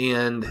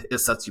 and it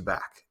sets you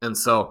back. And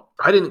so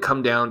I didn't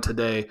come down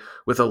today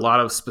with a lot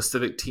of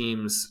specific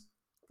teams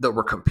that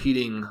were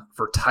competing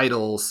for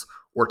titles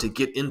or to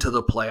get into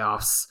the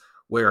playoffs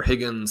where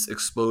Higgins'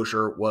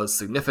 exposure was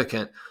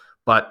significant.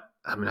 But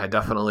I mean, I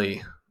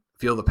definitely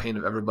feel the pain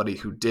of everybody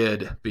who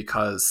did,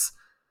 because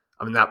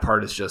that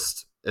part is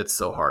just, it's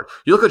so hard.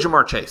 You look at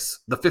Jamar Chase,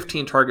 the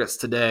 15 targets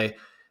today,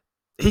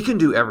 he can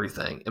do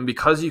everything. And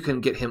because you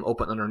can get him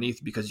open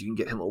underneath, because you can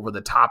get him over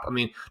the top,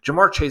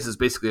 Jamar Chase is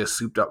basically a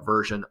souped up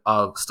version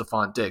of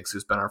Stephon Diggs,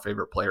 who's been our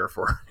favorite player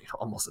for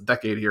almost a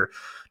decade here.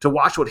 To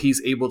watch what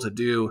he's able to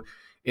do,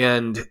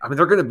 and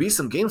there are going to be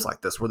some games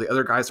like this where the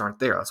other guys aren't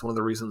there. That's one of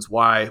the reasons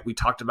why we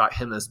talked about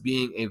him as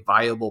being a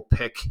viable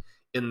pick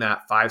in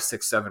that 5,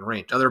 6, 7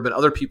 range. Now, there have been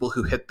other people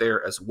who hit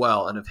there as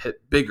well and have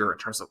hit bigger in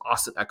terms of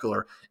Austin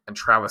Eckler and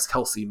Travis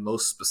Kelce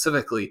most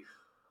specifically.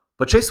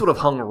 But Chase would have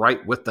hung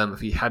right with them if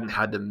he hadn't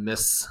had to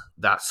miss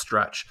that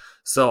stretch.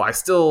 So I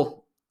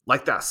still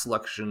like that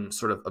selection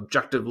sort of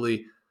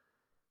objectively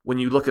when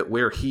you look at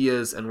where he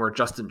is and where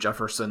Justin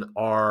Jefferson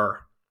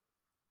are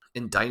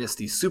in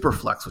Dynasty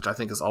Superflex, which I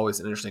think is always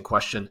an interesting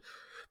question.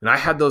 And I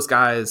had those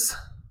guys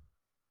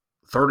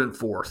 3rd and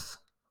 4th,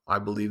 I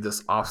believe,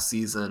 this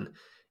offseason.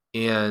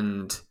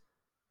 And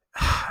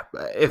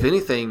if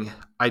anything,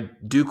 I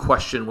do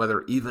question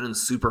whether even in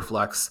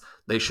Superflex,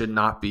 they should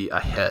not be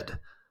ahead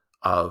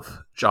of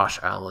Josh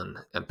Allen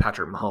and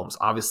Patrick Mahomes.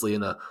 Obviously,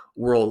 in a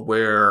world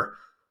where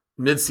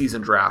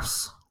midseason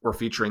drafts were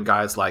featuring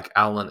guys like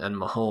Allen and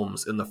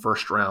Mahomes in the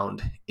first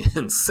round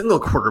in single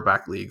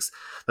quarterback leagues,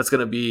 that's going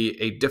to be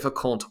a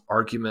difficult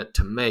argument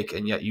to make.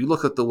 And yet you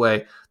look at the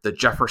way that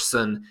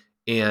Jefferson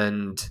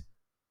and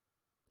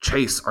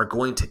Chase are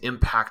going to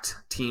impact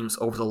teams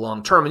over the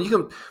long term. And you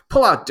can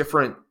pull out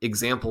different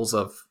examples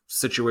of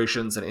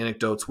situations and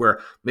anecdotes where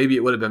maybe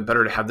it would have been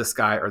better to have this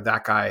guy or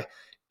that guy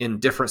in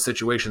different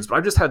situations. But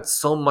I've just had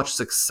so much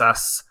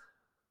success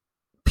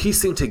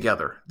piecing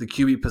together the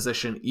QB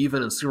position,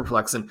 even in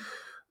Superflex. And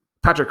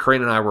Patrick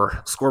Crane and I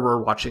were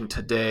scoreboard watching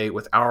today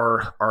with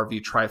our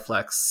RV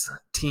Triflex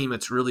team.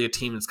 It's really a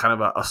team that's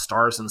kind of a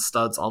stars and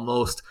studs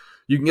almost.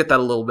 You can get that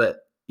a little bit,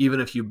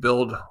 even if you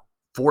build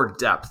for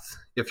depth,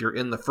 if you're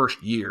in the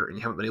first year and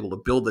you haven't been able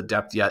to build the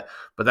depth yet.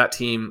 But that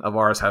team of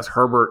ours has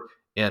Herbert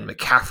and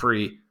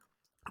McCaffrey,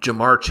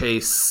 Jamar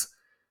Chase,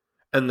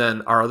 and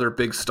then our other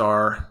big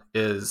star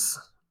is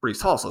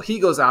Breece Hall. So he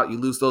goes out, you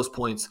lose those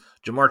points.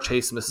 Jamar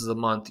Chase misses a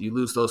month, you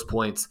lose those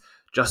points.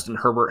 Justin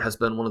Herbert has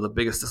been one of the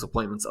biggest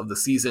disappointments of the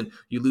season.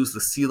 You lose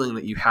the ceiling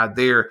that you had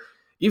there.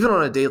 Even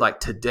on a day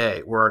like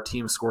today, where our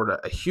team scored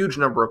a huge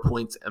number of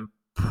points and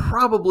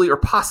probably or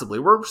possibly,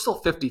 we're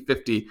still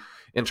 50-50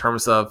 in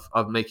terms of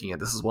making it.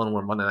 This is one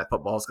where Monday Night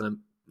Football is going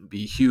to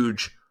be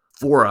huge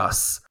for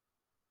us.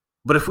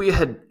 But if we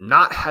had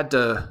not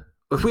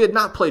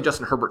played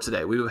Justin Herbert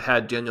today, we would have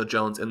had Daniel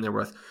Jones in there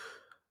with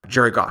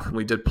Jared Goff, and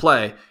we did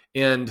play.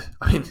 And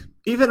I mean,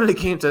 even in a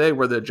game today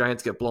where the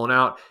Giants get blown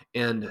out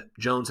and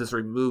Jones is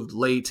removed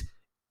late,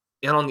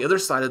 and on the other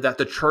side of that,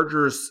 the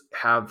Chargers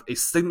have a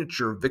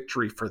signature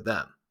victory for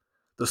them.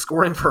 The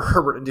scoring for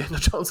Herbert and Daniel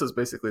Jones is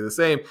basically the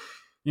same.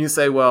 You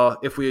say, well,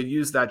 if we had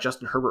used that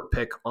Justin Herbert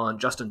pick on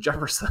Justin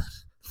Jefferson,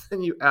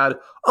 then you add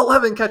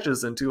 11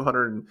 catches and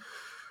 200 and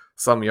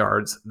some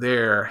yards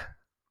there.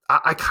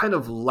 I kind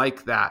of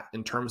like that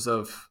in terms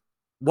of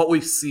what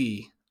we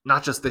see,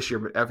 not just this year,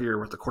 but every year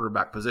with the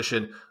quarterback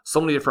position.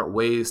 So many different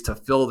ways to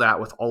fill that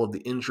with all of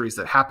the injuries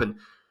that happen.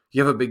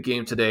 You have a big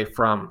game today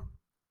from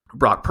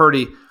Brock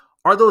Purdy.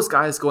 Are those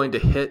guys going to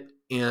hit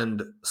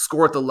and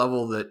score at the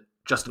level that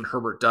Justin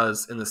Herbert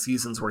does in the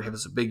seasons where he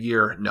has a big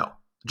year? No.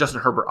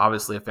 Justin Herbert,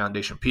 obviously a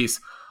foundation piece.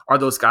 Are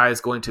those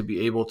guys going to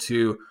be able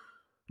to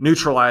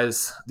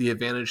neutralize the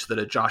advantage that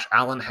a Josh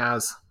Allen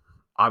has?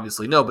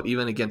 Obviously no, but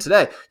even again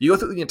today, you go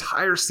through the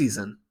entire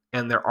season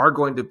and there are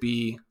going to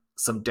be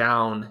some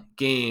down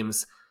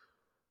games.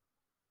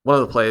 One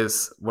of the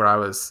plays where I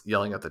was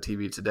yelling at the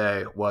TV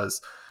today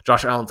was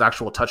Josh Allen's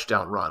actual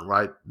touchdown run, where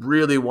I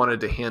really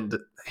wanted him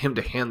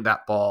to hand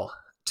that ball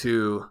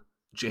to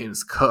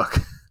James Cook.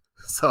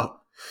 So,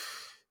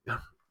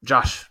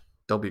 Josh,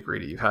 don't be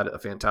greedy. You've had a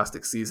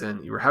fantastic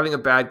season. You were having a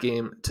bad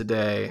game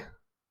today.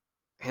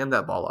 Hand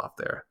that ball off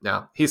there.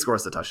 Now, he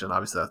scores the touchdown.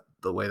 Obviously, that's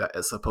the way that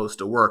is supposed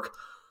to work.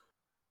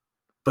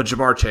 But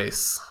Jamar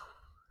Chase,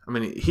 I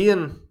mean, he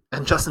and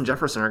Justin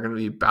Jefferson are going to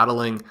be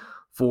battling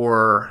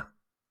for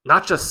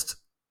not just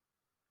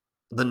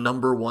the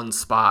number one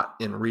spot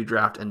in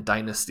redraft and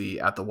dynasty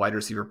at the wide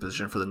receiver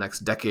position for the next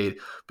decade,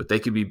 but they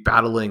could be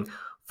battling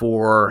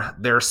for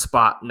their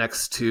spot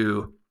next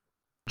to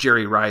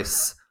Jerry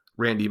Rice,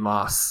 Randy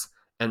Moss,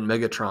 and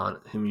Megatron,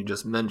 whom you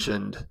just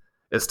mentioned.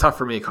 It's tough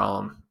for me,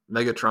 Colin.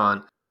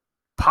 Megatron,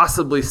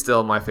 possibly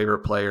still my favorite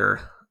player.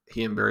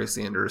 He and Barry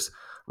Sanders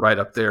right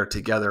up there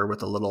together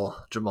with a little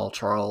Jamal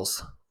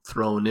Charles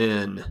thrown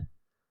in.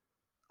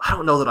 I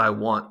don't know that I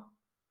want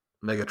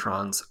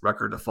Megatron's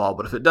record to fall,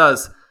 but if it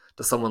does,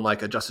 to someone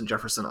like a Justin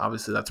Jefferson,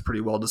 obviously that's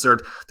pretty well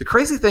deserved. The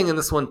crazy thing in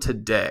this one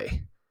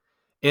today,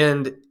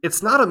 and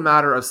it's not a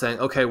matter of saying,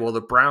 okay, well,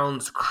 the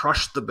Browns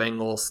crushed the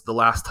Bengals the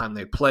last time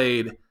they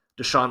played.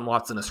 Deshaun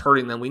Watson is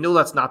hurting them. We know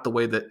that's not the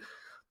way that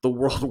the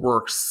world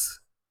works,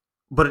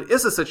 but it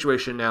is a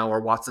situation now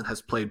where Watson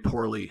has played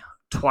poorly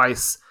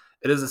twice.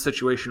 It is a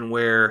situation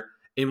where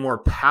a more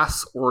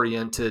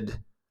pass-oriented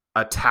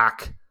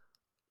attack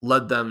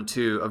led them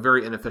to a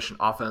very inefficient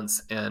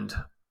offense and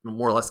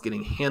more or less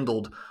getting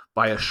handled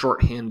by a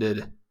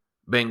shorthanded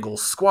Bengals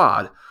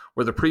squad,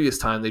 where the previous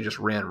time they just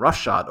ran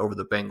roughshod over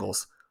the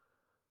Bengals.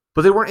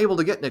 But they weren't able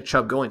to get Nick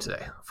Chubb going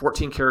today.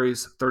 14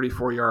 carries,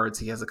 34 yards.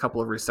 He has a couple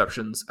of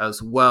receptions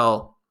as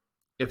well.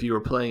 If you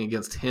were playing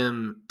against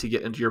him to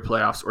get into your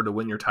playoffs or to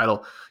win your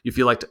title, you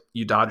feel like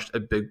you dodged a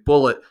big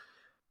bullet.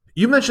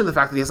 You mentioned the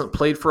fact that he hasn't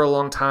played for a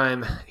long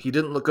time. He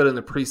didn't look good in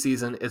the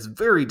preseason. It's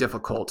very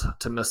difficult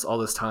to miss all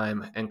this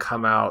time and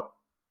come out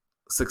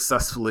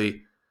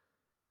successfully.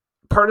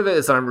 Part of it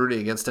is that I'm rooting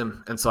against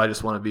him, and so I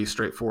just want to be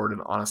straightforward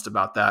and honest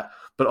about that.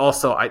 But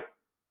also, I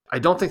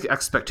don't think the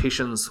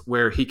expectations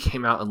where he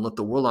came out and lit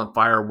the world on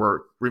fire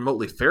were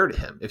remotely fair to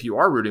him. If you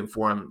are rooting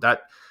for him,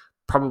 that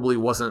probably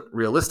wasn't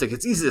realistic.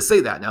 It's easy to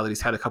say that now that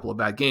he's had a couple of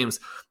bad games,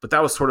 but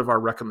that was sort of our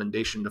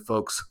recommendation to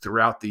folks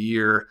throughout the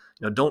year.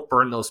 Don't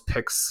burn those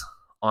picks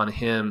on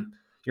him.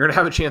 You're going to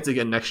have a chance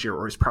again next year,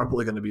 or he's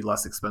probably going to be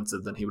less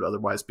expensive than he would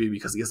otherwise be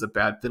because he has a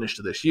bad finish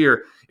to this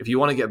year. If you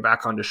want to get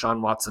back on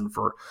Deshaun Watson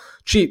for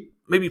cheap,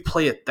 maybe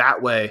play it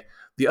that way.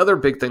 The other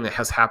big thing that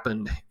has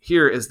happened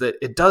here is that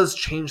it does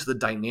change the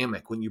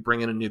dynamic when you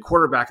bring in a new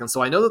quarterback. And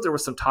so I know that there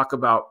was some talk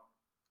about,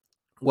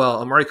 well,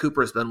 Amari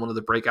Cooper has been one of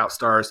the breakout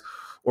stars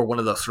or one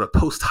of the sort of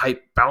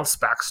post-hype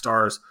bounce-back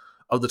stars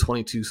of the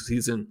 22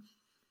 season.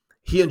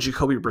 He and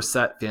Jacoby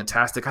Brissett,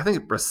 fantastic. I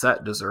think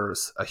Brissett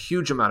deserves a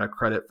huge amount of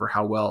credit for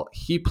how well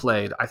he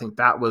played. I think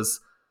that was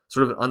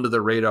sort of an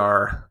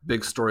under-the-radar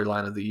big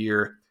storyline of the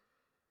year.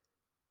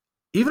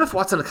 Even if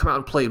Watson had come out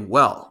and played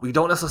well, we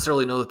don't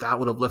necessarily know that that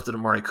would have lifted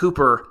Amari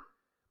Cooper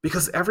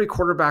because every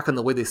quarterback and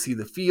the way they see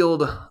the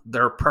field,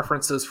 their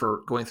preferences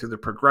for going through the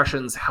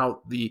progressions,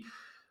 how the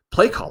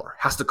play caller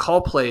has to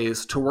call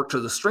plays to work to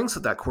the strengths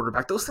of that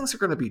quarterback, those things are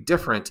going to be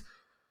different.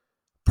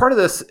 Part of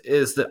this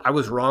is that I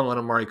was wrong on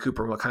Amari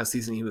Cooper and what kind of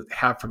season he would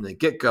have from the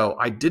get-go.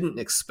 I didn't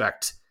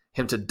expect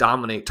him to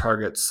dominate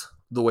targets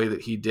the way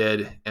that he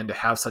did and to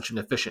have such an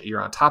efficient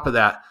year on top of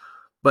that.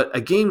 But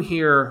a game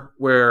here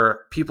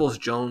where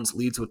Peoples-Jones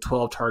leads with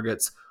 12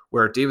 targets,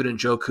 where David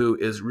Njoku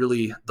is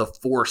really the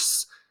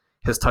force,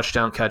 his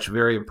touchdown catch,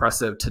 very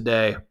impressive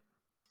today.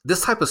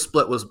 This type of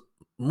split was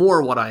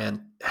more what I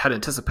had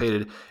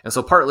anticipated. And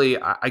so partly,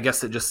 I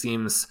guess it just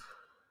seems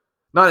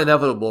not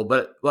inevitable,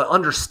 but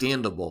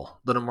understandable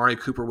that Amari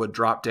Cooper would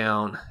drop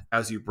down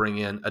as you bring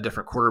in a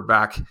different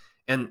quarterback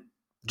and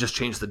just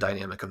change the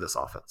dynamic of this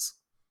offense.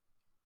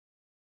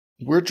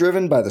 We're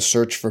driven by the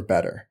search for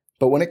better.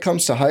 But when it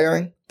comes to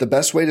hiring, the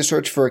best way to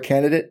search for a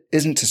candidate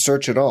isn't to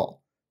search at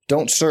all.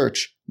 Don't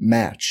search,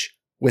 match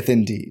with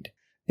Indeed.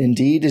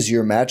 Indeed is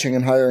your matching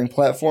and hiring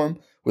platform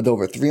with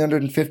over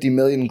 350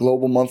 million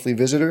global monthly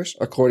visitors,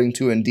 according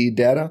to Indeed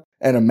data,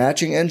 and a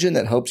matching engine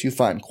that helps you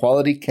find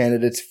quality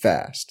candidates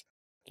fast.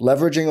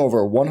 Leveraging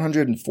over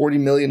 140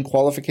 million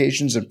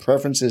qualifications and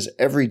preferences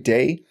every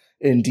day,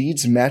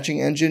 Indeed's matching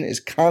engine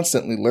is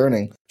constantly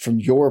learning from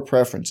your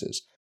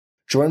preferences.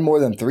 Join more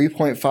than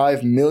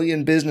 3.5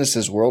 million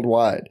businesses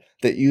worldwide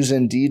that use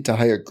Indeed to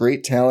hire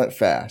great talent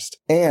fast.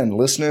 And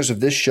listeners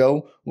of this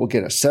show will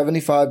get a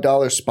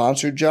 $75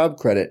 sponsored job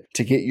credit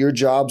to get your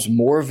jobs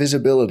more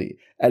visibility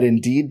at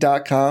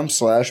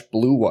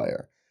Indeed.com/Blue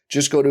Wire.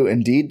 Just go to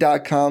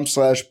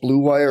Indeed.com/Blue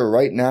Wire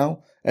right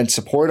now and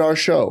support our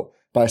show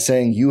by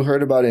saying you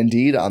heard about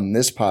Indeed on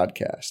this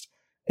podcast.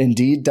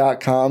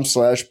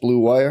 Indeed.com/Blue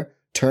Wire.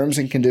 Terms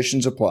and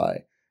conditions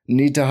apply.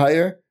 Need to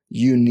hire?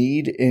 You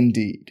need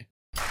Indeed.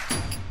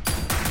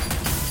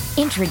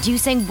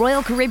 Introducing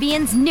Royal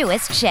Caribbean's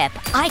newest ship,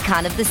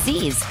 Icon of the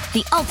Seas,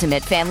 the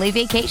ultimate family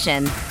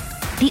vacation.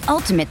 The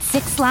ultimate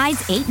 6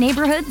 slides, 8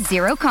 neighborhoods,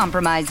 0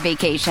 compromise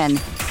vacation.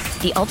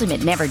 The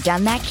ultimate never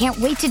done that, can't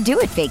wait to do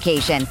it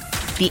vacation.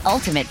 The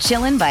ultimate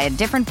chillin' by a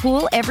different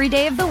pool every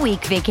day of the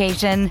week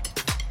vacation.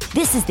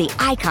 This is the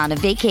Icon of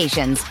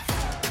Vacations.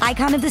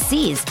 Icon of the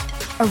Seas,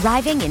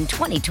 arriving in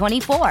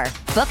 2024.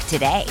 Book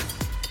today.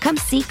 Come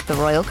seek the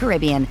Royal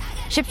Caribbean.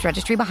 Ships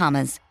Registry,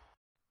 Bahamas.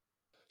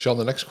 Sean,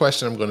 the next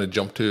question I'm going to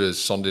jump to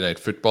is Sunday Night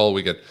Football.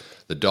 We get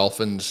the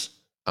Dolphins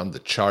and the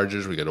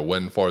Chargers. We get a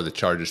win for the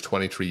Chargers,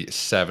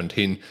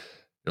 23-17.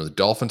 The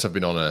Dolphins have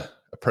been on a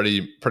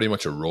pretty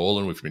much a roll,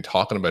 and we've been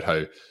talking about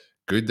how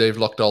good they've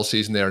looked all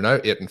season. They are now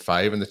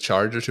 8-5, and the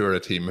Chargers, who are a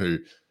team who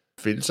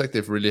feels like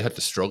they've really had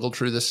to struggle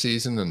through this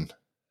season, and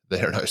they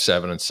are now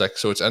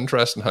 7-6. So it's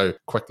interesting how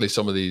quickly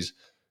some of these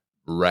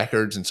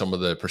records and some of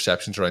the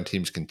perceptions around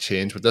teams can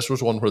change. But this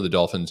was one where the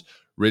Dolphins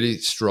really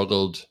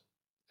struggled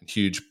in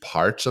huge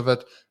parts of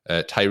it.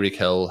 Tyreek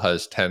Hill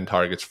has 10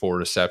 targets, 4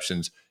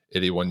 receptions,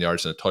 81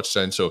 yards and a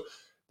touchdown. So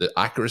the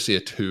accuracy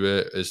of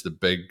Tua is the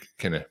big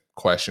kind of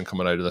question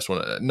coming out of this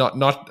one.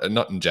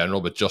 Not in general,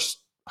 but just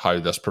how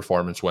this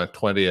performance went.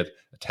 28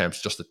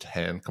 attempts, just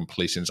 10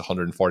 completions,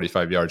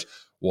 145 yards,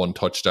 1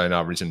 touchdown,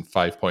 averaging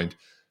 5.2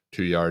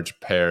 yards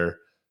per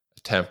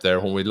attempt there.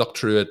 When we look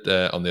through it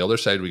on the other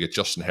side, we get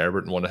Justin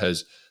Herbert in one of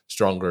his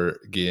stronger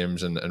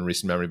games in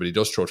recent memory, but he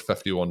does throw it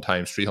 51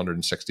 times,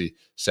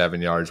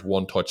 367 yards,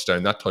 1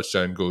 touchdown. That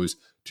touchdown goes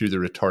to the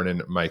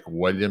returning Mike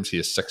Williams. He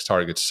has 6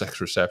 targets,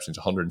 6 receptions,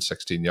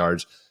 116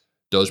 yards.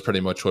 Does pretty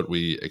much what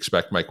we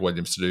expect Mike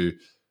Williams to do.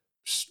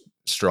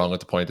 Strong at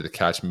the point of the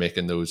catch,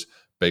 making those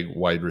big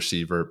wide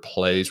receiver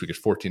plays. We get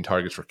 14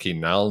 targets for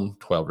Keenan Allen,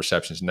 12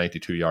 receptions,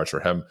 92 yards for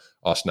him.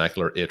 Austin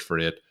Eckler, 8 for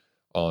 8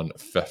 on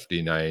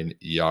 59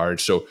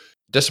 yards. So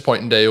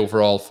disappointing day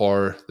overall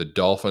for the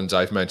Dolphins.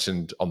 I've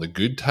mentioned on the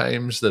good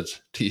times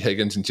that T.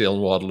 Higgins and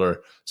Jalen Waddle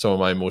are some of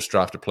my most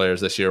drafted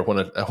players this year. When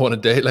a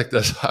day like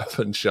this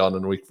happens, Sean,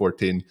 in week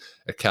 14,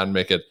 it can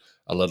make it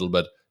a little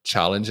bit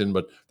challenging.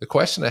 But the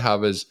question I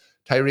have is,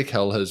 Tyreek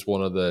Hill has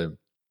one of the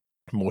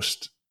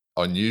most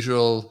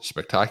unusual,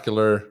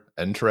 spectacular,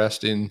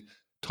 interesting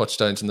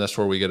touchdowns in this,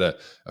 where we get a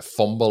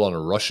fumble on a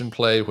rushing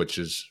play, which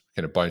is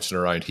kind of bouncing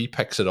around. He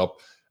picks it up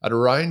at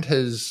around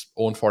his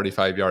own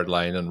 45-yard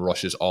line and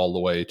rushes all the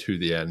way to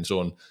the end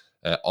zone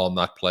on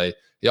that play.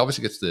 He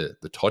obviously gets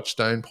the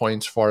touchdown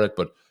points for it,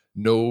 but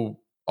no,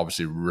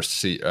 obviously,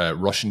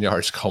 rushing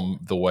yards come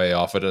the way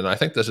off it. And I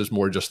think this is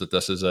more just that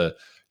this is a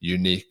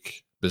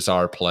unique,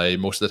 bizarre play.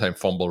 Most of the time,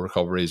 fumble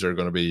recoveries are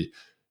going to be,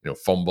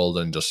 fumbled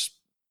and just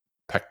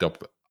picked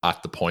up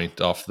at the point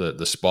off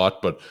the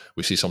spot. But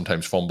we see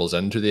sometimes fumbles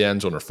into the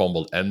end zone or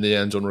fumbled in the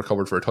end zone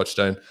recovered for a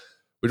touchdown.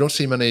 We don't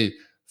see many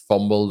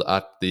fumbled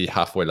at the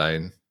halfway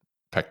line,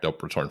 picked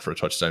up, returned for a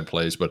touchdown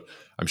plays. But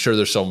I'm sure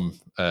there's some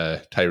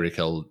Tyreek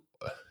Hill,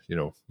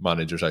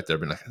 managers out there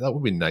being like, that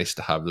would be nice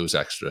to have those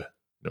extra,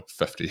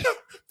 50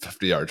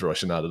 yards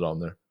rushing added on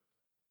there.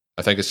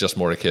 I think it's just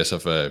more a case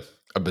of a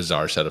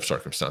bizarre set of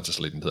circumstances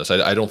leading to this.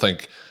 I don't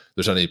think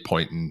there's any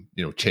point in,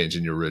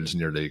 changing your rules in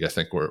your league. I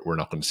think we're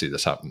not going to see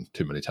this happen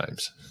too many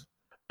times.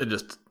 It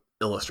just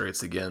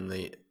illustrates again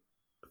the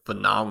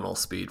phenomenal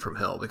speed from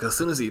Hill, because as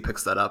soon as he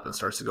picks that up and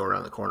starts to go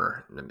around the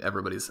corner, and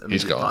everybody's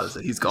immediate thought is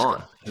that he's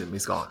gone.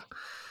 He's gone.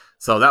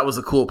 So that was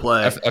a cool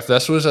play. If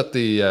this was at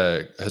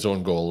the his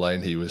own goal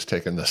line, he was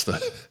taking this.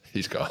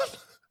 He's gone.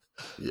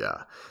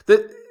 Yeah.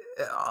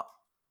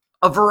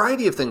 A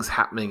variety of things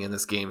happening in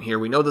this game here.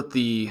 We know that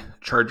the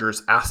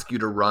Chargers ask you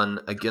to run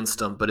against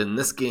them, but in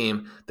this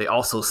game, they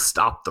also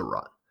stop the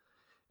run.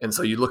 And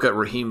so you look at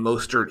Raheem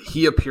Mostert,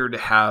 he appeared to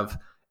have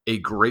a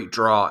great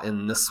draw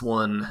in this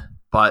one,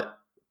 but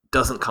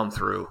doesn't come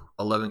through.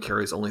 11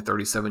 carries, only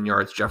 37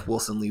 yards. Jeff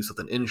Wilson leaves with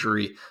an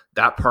injury.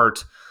 That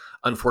part,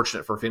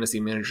 unfortunate for fantasy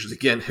managers,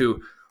 again,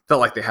 who felt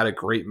like they had a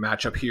great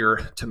matchup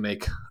here to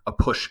make a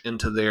push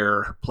into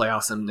their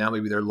playoffs, and now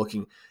maybe they're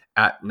looking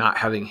at not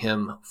having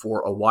him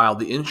for a while.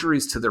 The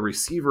injuries to the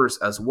receivers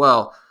as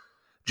well.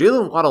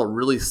 Jalen Waddle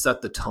really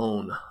set the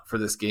tone for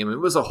this game. It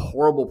was a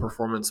horrible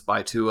performance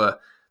by Tua.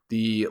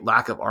 The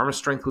lack of arm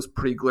strength was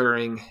pretty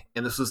glaring,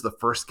 and this was the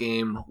first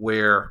game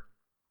where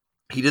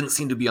he didn't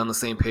seem to be on the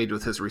same page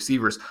with his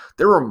receivers.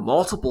 There were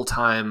multiple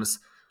times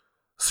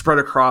spread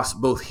across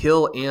both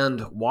Hill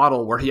and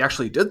Waddle where he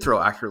actually did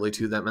throw accurately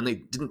to them, and they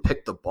didn't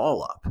pick the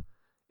ball up.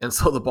 And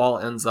so the ball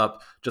ends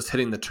up just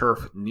hitting the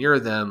turf near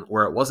them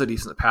where it was a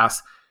decent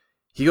pass.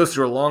 He goes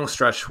through a long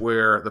stretch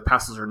where the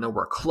passes are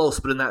nowhere close,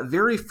 but in that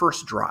very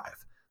first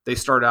drive, they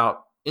start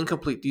out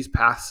incomplete deep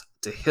pass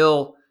to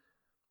Hill.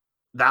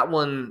 That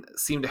one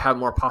seemed to have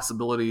more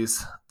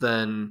possibilities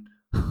than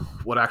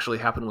what actually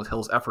happened with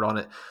Hill's effort on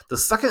it. The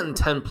 2nd and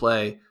 10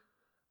 play,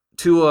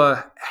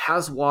 Tua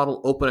has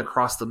Waddle open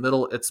across the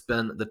middle. It's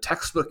been the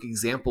textbook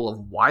example of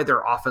why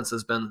their offense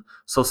has been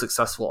so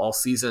successful all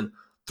season.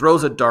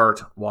 Throws a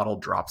dart, Waddle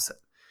drops it.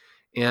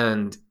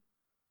 And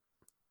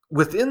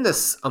within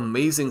this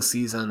amazing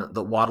season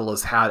that Waddle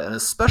has had, and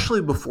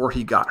especially before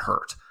he got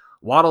hurt,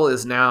 Waddle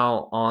is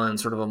now on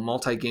sort of a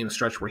multi-game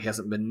stretch where he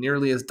hasn't been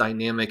nearly as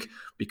dynamic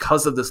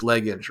because of this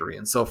leg injury.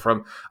 And so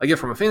from a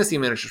fantasy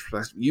manager's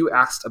perspective, you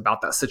asked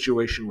about that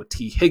situation with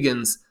T.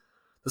 Higgins.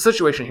 The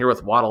situation here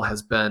with Waddle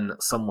has been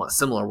somewhat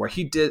similar, where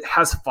he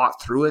has fought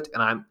through it,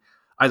 and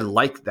I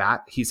like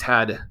that. He's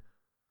had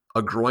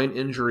a groin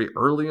injury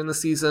early in the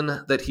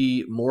season that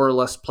he more or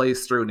less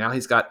plays through. Now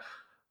he's got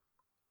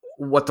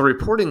what the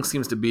reporting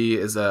seems to be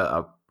is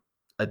a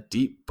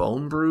deep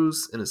bone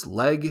bruise in his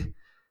leg.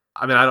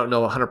 I mean, I don't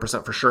know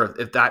 100% for sure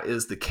if that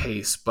is the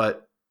case,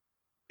 but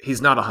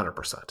he's not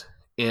 100%.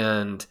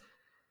 And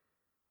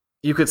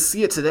you could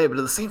see it today, but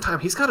at the same time,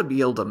 he's got to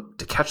be able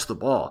to catch the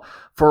ball.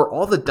 For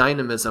all the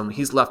dynamism,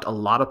 he's left a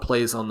lot of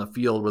plays on the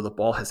field where the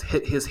ball has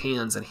hit his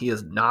hands and he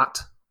has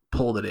not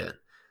pulled it in.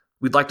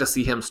 We'd like to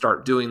see him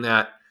start doing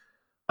that.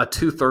 A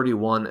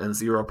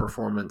 231-0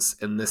 performance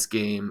in this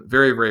game.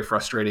 Very, very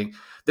frustrating.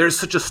 There's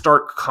such a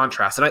stark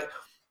contrast. And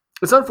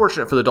it's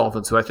unfortunate for the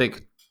Dolphins, who I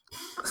think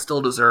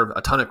still deserve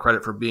a ton of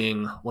credit for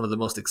being one of the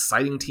most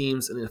exciting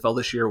teams in the NFL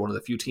this year, one of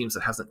the few teams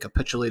that hasn't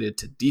capitulated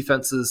to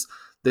defenses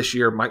this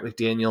year. Mike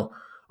McDaniel,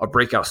 a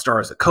breakout star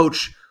as a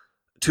coach,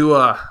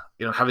 Tua,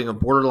 having a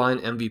borderline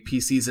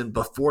MVP season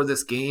before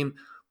this game,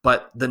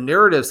 but the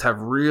narratives have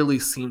really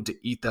seemed to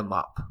eat them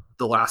up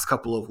the last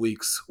couple of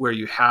weeks, where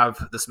you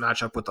have this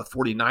matchup with the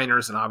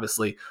 49ers, and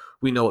obviously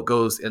we know what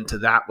goes into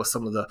that with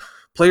some of the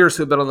players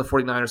who have been on the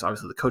 49ers,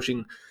 obviously the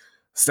coaching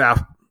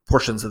staff,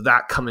 portions of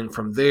that coming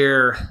from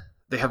there.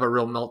 They have a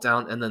real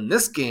meltdown. And then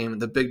this game,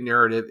 the big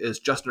narrative is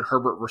Justin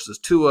Herbert versus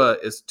Tua.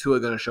 Is Tua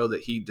going to show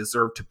that he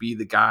deserved to be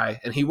the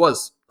guy? And he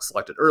was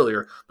selected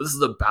earlier, but this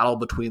is a battle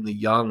between the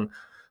young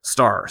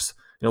stars.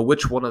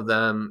 Which one of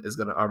them is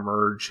going to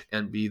emerge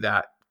and be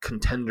that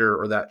contender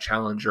or that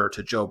challenger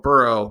to Joe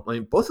Burrow? I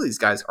mean, both of these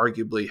guys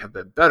arguably have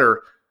been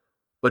better,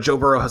 but Joe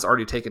Burrow has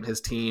already taken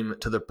his team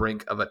to the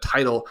brink of a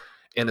title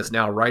and is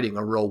now riding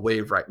a real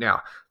wave right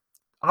now.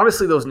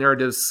 Obviously, those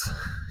narratives,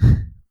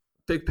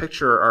 big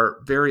picture, are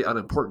very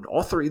unimportant.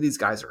 All three of these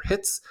guys are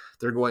hits.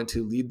 They're going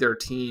to lead their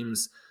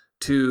teams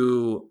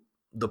to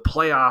the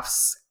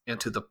playoffs and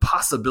to the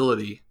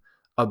possibility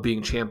of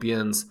being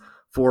champions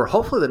for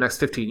hopefully the next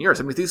 15 years.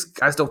 I mean, if these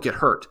guys don't get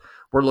hurt,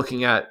 we're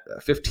looking at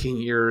 15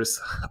 years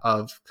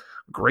of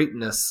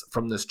greatness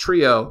from this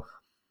trio.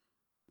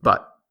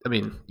 But, I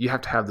mean, you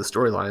have to have the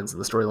storylines,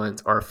 and the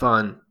storylines are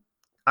fun.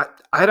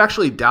 I'd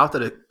actually doubt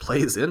that it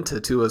plays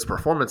into Tua's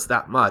performance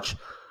that much.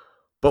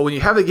 But when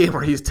you have a game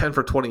where he's 10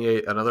 for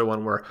 28, another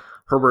one where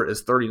Herbert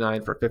is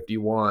 39 for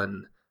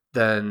 51,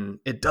 then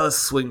it does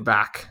swing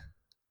back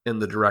in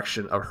the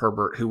direction of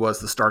Herbert, who was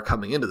the star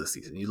coming into the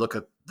season. You look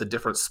at the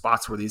different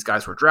spots where these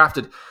guys were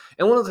drafted.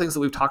 And one of the things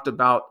that we've talked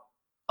about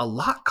a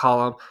lot,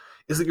 Colin,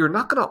 is that you're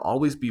not going to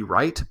always be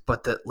right,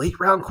 but that late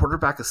round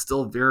quarterback is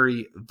still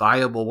very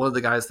viable. One of the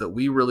guys that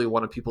we really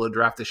wanted people to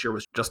draft this year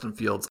was Justin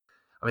Fields.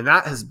 I mean,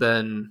 that has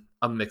been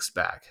a mixed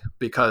bag,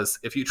 because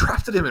if you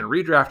drafted him in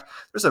redraft,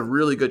 there's a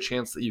really good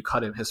chance that you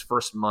cut him his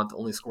first month,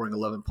 only scoring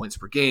 11 points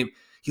per game.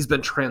 He's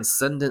been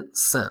transcendent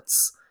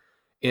since.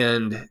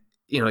 And,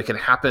 it can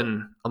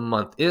happen a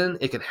month in,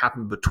 it can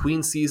happen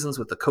between seasons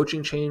with the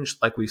coaching change,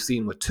 like we've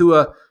seen with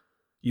Tua.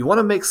 You want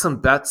to make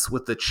some bets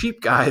with the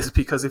cheap guys,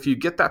 because if you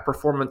get that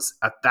performance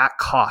at that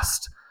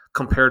cost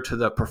compared to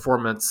the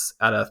performance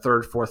at a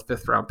 3rd, 4th,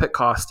 5th round pick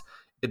cost,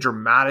 it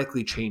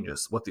dramatically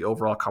changes what the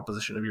overall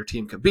composition of your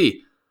team could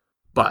be.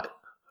 But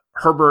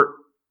Herbert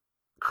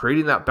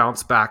creating that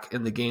bounce back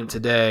in the game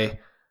today.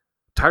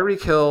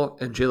 Tyreek Hill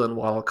and Jalen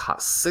Waddle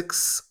caught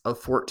 6 of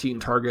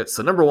 14 targets.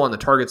 So number one, the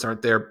targets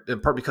aren't there,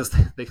 in part because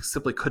they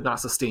simply could not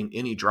sustain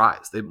any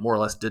drives. They more or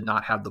less did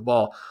not have the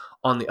ball.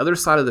 On the other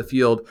side of the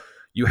field,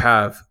 you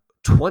have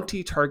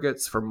 20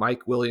 targets for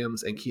Mike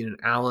Williams and Keenan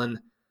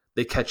Allen.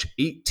 They catch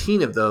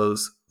 18 of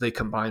those. They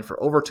combine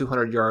for over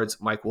 200 yards.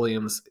 Mike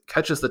Williams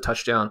catches the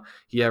touchdown.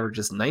 He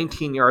averages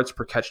 19 yards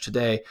per catch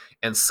today,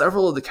 and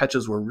several of the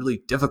catches were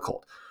really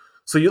difficult.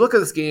 So you look at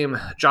this game,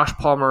 Josh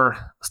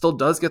Palmer still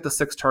does get the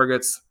 6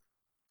 targets,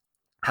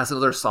 has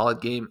another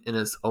solid game in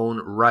his own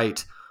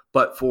right.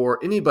 But for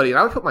anybody, and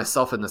I would put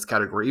myself in this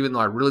category, even though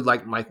I really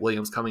like Mike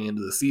Williams coming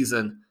into the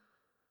season,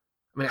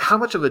 I mean, how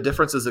much of a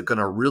difference is it going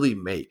to really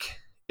make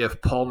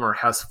if Palmer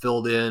has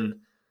filled in,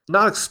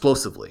 not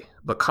explosively,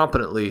 but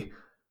competently?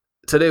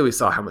 Today we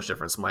saw how much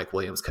difference Mike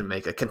Williams can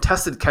make. A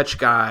contested catch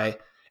guy,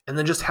 and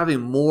then just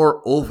having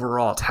more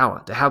overall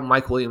talent. To have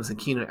Mike Williams and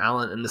Keenan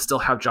Allen, and to still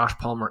have Josh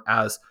Palmer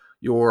as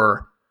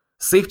your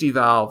safety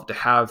valve, to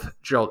have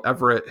Gerald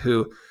Everett,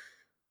 who,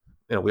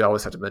 we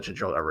always have to mention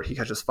Gerald Everett. He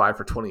catches 5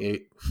 for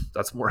 28.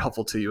 That's more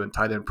helpful to you in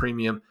tight end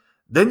premium.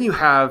 Then you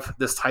have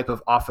this type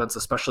of offense,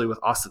 especially with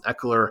Austin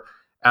Eckler,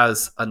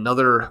 as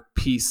another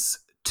piece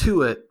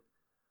to it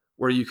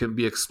where you can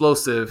be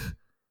explosive.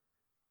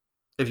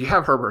 If you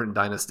have Herbert in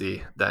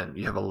Dynasty, then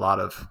you have a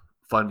lot of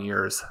fun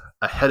years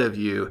ahead of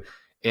you.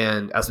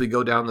 And as we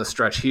go down the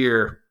stretch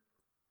here,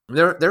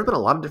 there have been a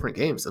lot of different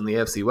games in the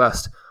AFC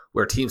West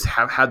where teams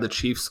have had the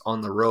Chiefs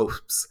on the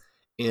ropes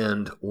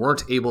and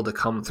weren't able to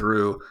come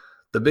through.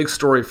 The big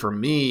story for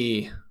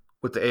me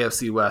with the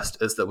AFC West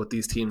is that with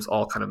these teams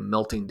all kind of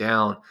melting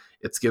down,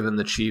 it's given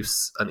the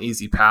Chiefs an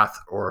easy path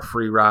or a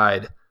free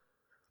ride.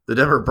 The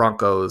Denver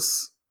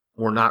Broncos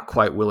were not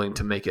quite willing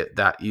to make it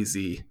that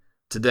easy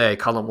today.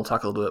 Colin will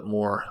talk a little bit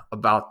more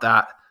about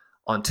that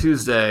on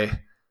Tuesday.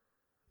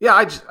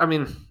 Yeah, I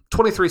mean,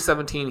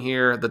 23-17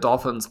 here. The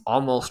Dolphins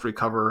almost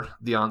recover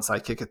the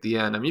onside kick at the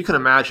end. I mean, you can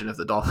imagine if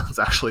the Dolphins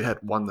actually had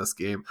won this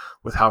game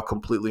with how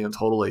completely and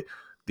totally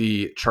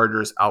the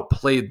Chargers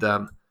outplayed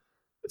them.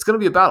 It's going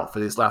to be a battle for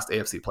these last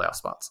AFC playoff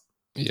spots.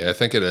 Yeah, I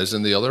think it is.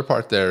 And the other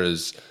part there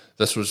is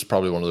this was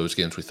probably one of those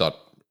games we thought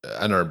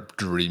in our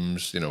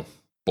dreams,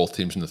 both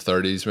teams in the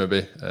 30s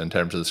maybe in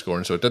terms of the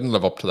scoring. So it didn't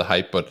live up to the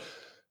hype, but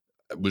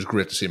it was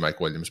great to see Mike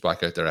Williams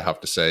back out there, I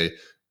have to say.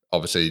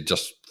 Obviously,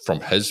 just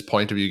from his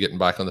point of view, getting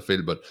back on the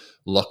field, but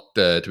looked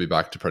to be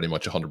back to pretty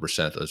much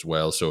 100% as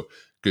well. So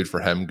good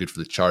for him, good for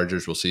the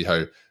Chargers. We'll see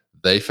how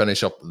they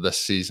finish up this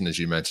season, as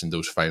you mentioned,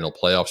 those final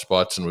playoff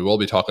spots. And we will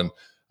be talking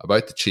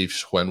about the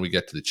Chiefs when we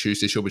get to the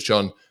Tuesday show. But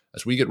Sean,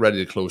 as we get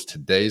ready to close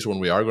today's one,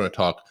 we are going to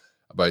talk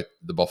about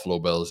the Buffalo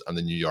Bills and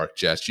the New York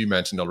Jets. You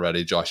mentioned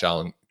already Josh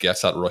Allen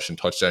gets that rushing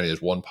touchdown. He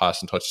has one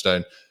passing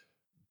touchdown.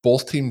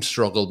 Both teams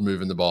struggled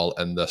moving the ball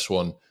in this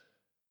one.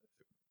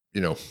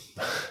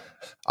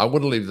 I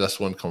wouldn't leave this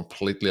one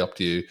completely up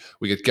to you.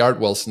 We get Garrett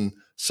Wilson,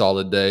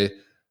 solid day.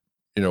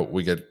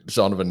 We get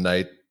Zonovan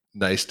Knight,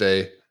 nice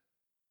day.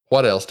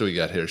 What else do we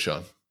get here,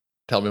 Sean?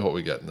 Tell me what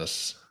we get in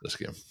this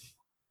game.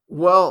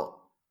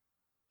 Well,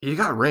 you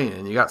got rain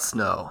and you got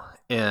snow.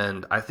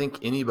 And I think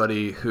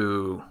anybody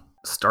who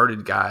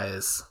started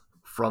guys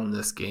from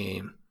this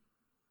game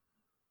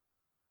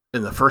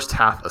in the first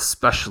half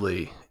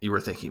especially, you were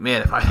thinking,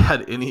 man, if I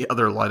had any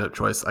other lineup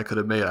choice I could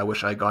have made, I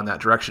wish I had gone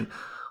that direction.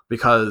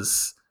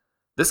 Because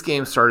this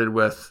game started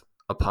with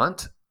a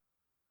punt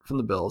from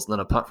the Bills, and then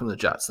a punt from the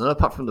Jets, and then a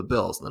punt from the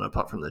Bills, and then a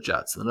punt from the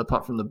Jets, and then a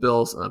punt from the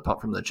Bills, and then a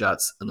punt from the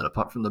Jets, and then a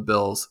punt from the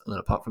Bills, and then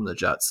a punt from the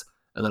Jets,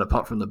 and then a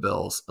punt from the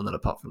Bills, and then a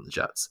punt from the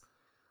Jets.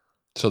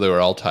 So they were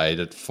all tied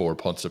at 4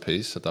 punts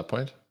apiece at that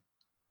point?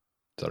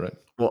 Is that right?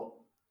 Well,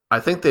 I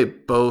think they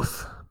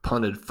both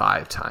punted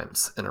 5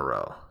 times in a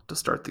row to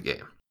start the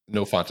game.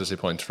 No fantasy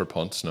points for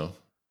punts, no?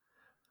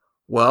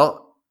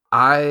 Well,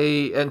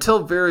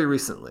 until very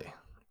recently,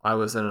 I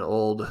was in an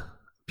old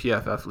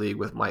PFF league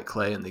with Mike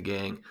Clay and the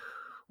gang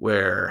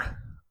where,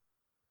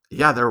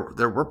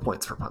 there were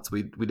points for punts.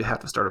 We did have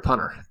to start a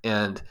punter.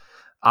 And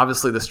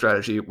obviously the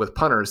strategy with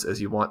punters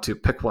is you want to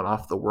pick one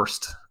off the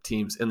worst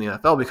teams in the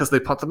NFL because they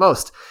punt the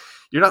most.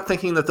 You're not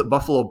thinking that the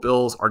Buffalo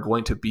Bills are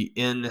going to be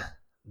in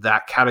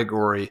that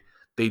category.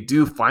 They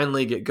do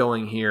finally get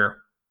going here,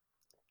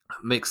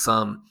 make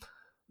some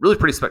really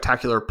pretty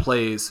spectacular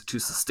plays to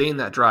sustain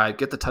that drive,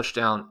 get the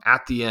touchdown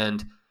at the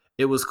end.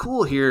 It was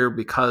cool here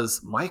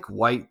because Mike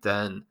White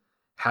then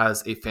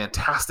has a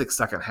fantastic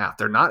second half.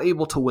 They're not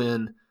able to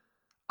win.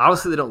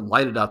 Obviously, they don't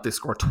light it up. They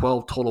score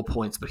 12 total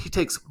points, but he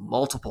takes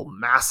multiple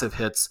massive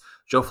hits.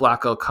 Joe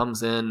Flacco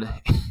comes in,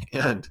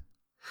 and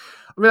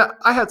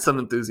I had some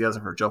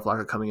enthusiasm for Joe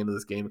Flacco coming into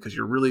this game because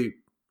you're really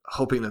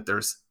hoping that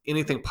there's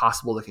anything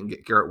possible that can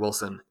get Garrett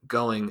Wilson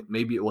going.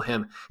 Maybe it will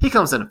him. He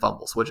comes in and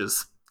fumbles, which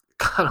is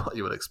kind of what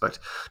you would expect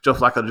Joe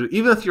Flacco to do.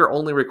 Even if you're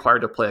only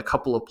required to play a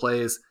couple of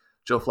plays,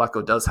 Joe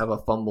Flacco does have a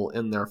fumble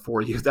in there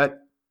for you. That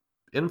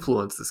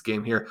influenced this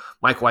game here.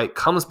 Mike White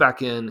comes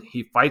back in.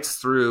 He fights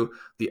through.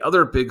 The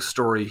other big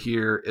story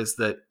here is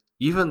that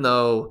even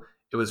though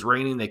it was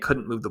raining, they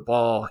couldn't move the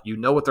ball. You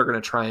know what they're going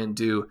to try and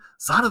do.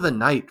 Zonovan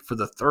Knight for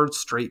the 3rd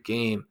straight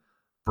game,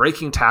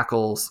 breaking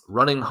tackles,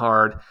 running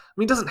hard.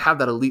 He doesn't have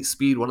that elite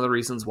speed. One of the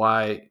reasons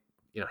why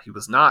he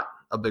was not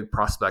a big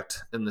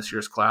prospect in this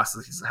year's class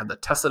is he doesn't have the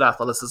tested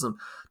athleticism,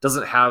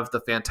 doesn't have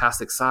the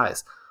fantastic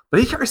size. But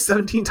he carries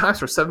 17 times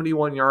for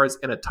 71 yards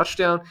and a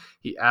touchdown.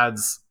 He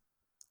adds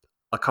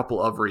a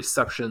couple of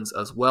receptions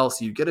as well.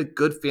 So you get a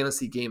good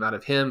fantasy game out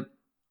of him.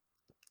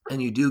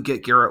 And you do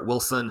get Garrett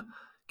Wilson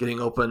getting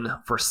open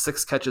for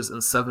 6 catches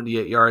and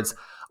 78 yards.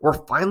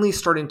 We're finally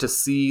starting to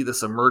see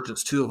this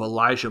emergence too of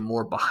Elijah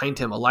Moore behind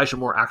him. Elijah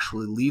Moore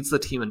actually leads the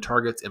team in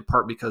targets, in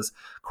part because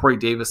Corey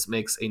Davis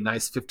makes a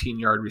nice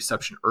 15-yard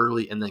reception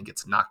early and then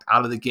gets knocked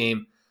out of the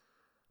game.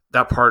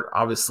 That part,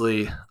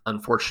 obviously,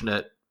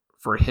 unfortunate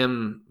for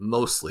him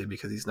mostly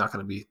because he's not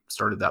going to be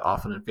started that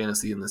often in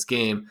fantasy in this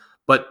game.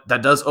 But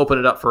that does open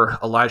it up for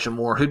Elijah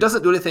Moore, who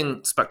doesn't do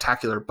anything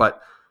spectacular,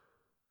 but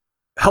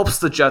helps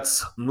the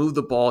Jets move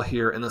the ball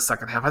here in the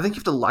second half. I think you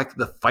have to like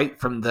the fight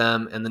from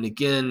them. And then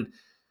again,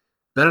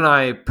 Ben and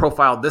I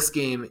profiled this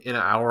game in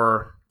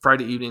our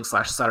Friday evening /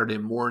 Saturday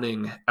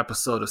morning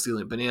episode of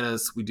Stealing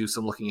Bananas. We do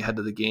some looking ahead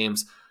to the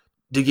games,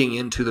 digging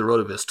into the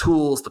RotoViz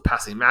tools, the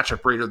passing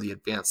matchup rater, the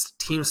advanced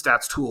team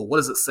stats tool. What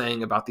is it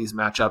saying about these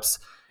matchups?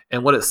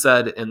 And what it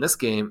said in this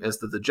game is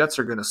that the Jets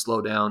are going to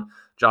slow down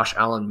Josh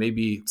Allen,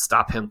 maybe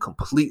stop him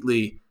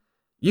completely.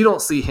 You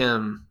don't see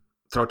him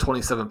throw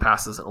 27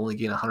 passes and only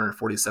gain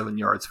 147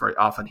 yards very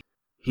often.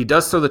 He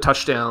does throw the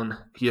touchdown.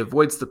 He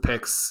avoids the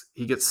picks.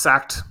 He gets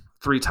sacked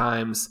 3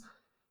 times.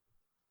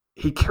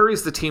 He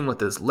carries the team with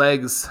his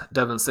legs.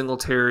 Devin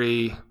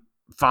Singletary,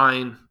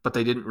 fine, but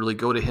they didn't really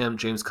go to him.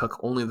 James Cook,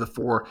 only the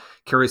 4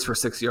 carries for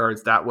 6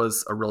 yards. That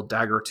was a real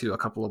dagger to a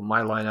couple of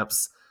my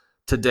lineups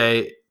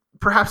today.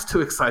 Perhaps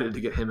too excited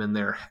to get him in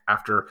there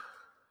after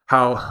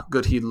how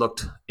good he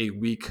looked a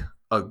week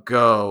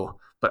ago.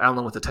 But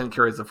Allen with the 10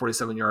 carries, the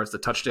 47 yards, the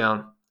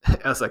touchdown,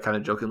 as I kind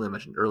of jokingly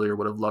mentioned earlier,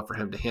 would have loved for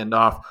him to hand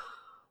off.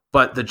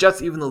 But the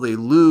Jets, even though they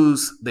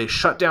lose, they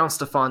shut down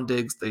Stephon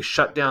Diggs, they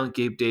shut down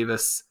Gabe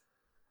Davis.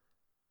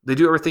 They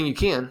do everything you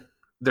can.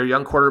 Their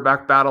young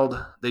quarterback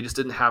battled. They just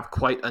didn't have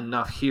quite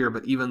enough here.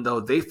 But even though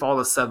they fall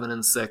to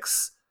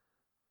 7-6,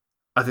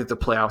 I think the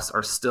playoffs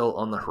are still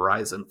on the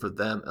horizon for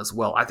them as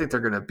well. I think they're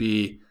going to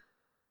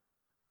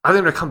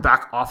come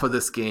back off of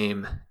this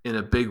game in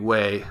a big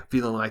way,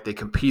 feeling like they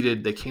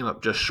competed, they came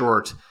up just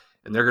short,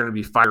 and they're going to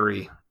be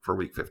fiery for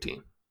Week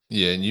 15.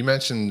 Yeah, and you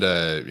mentioned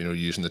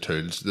using the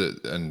tools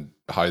and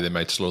how they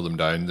might slow them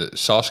down.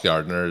 Sauce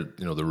Gardner,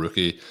 the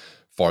rookie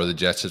for the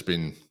Jets, has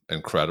been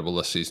incredible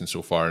this season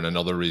so far, and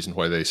another reason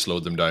why they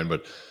slowed them down.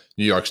 But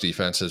New York's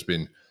defense has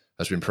been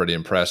pretty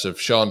impressive.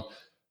 Sean,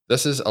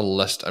 this is a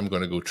list I'm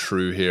going to go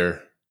through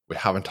here. We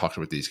haven't talked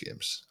about these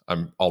games.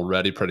 I'm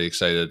already pretty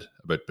excited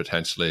about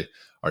potentially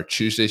our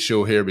Tuesday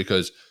show here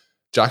because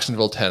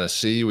Jacksonville,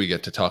 Tennessee, we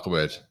get to talk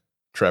about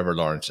Trevor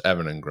Lawrence,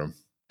 Evan Ingram,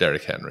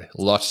 Derrick Henry.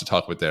 Lots to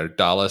talk about there.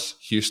 Dallas,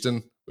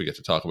 Houston, we get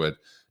to talk about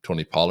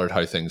Tony Pollard,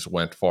 how things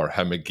went for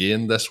him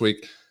again this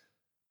week.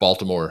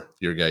 Baltimore,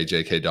 your guy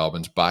J.K.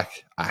 Dobbins back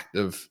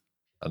active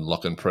and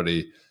looking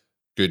pretty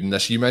good in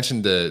this. You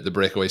mentioned the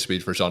breakaway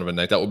speed for Zonovan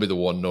Knight. That would be the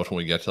one note when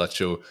we get to that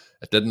show.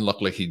 It didn't look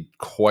like he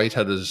quite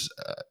had his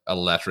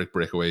electric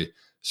breakaway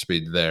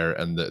speed there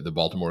in the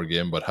Baltimore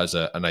game, but has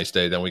a nice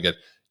day. Then we get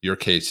your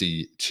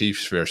KC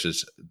Chiefs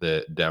versus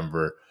the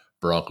Denver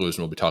Broncos,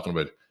 and we'll be talking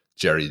about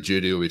Jerry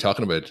Jeudy. We'll be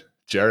talking about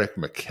Jerick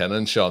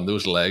McKinnon. Sean,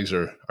 those legs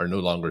are no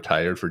longer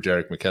tired for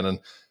Jerick McKinnon.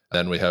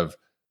 Then we have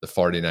the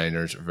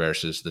 49ers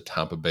versus the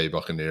Tampa Bay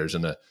Buccaneers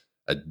in a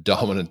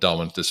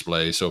dominant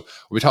display. So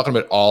we'll be talking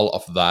about all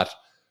of that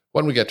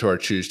when we get to our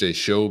Tuesday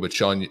show. But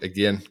Sean,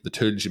 again, the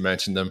tools, you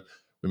mentioned them.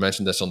 We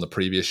mentioned this on the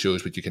previous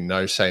shows, but you can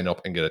now sign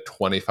up and get a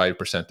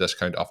 25%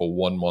 discount off a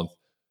 1-month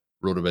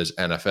RotoViz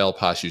NFL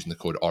pass using the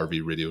code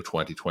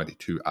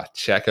RVRadio2022 at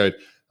checkout.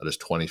 That is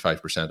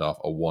 25% off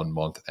a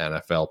 1-month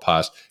NFL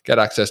pass. Get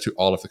access to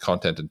all of the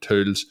content and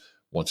tools.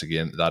 Once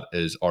again, that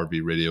is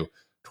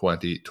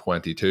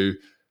RVRadio2022.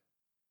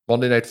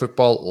 Monday Night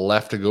Football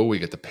left to go. We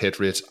get the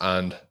Patriots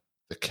and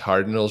the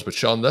Cardinals. But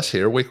Sean, this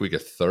here week, we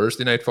get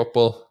Thursday Night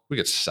Football. We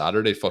get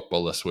Saturday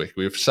football this week.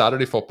 We have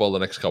Saturday football the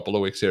next couple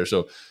of weeks here.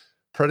 So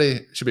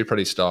should be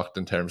pretty stocked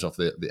in terms of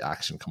the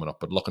action coming up.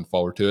 But looking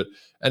forward to it.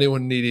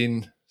 Anyone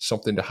needing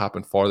something to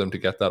happen for them to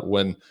get that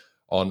win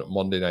on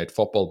Monday Night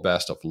Football,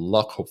 best of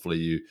luck. Hopefully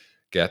you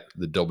get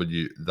the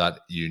W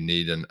that you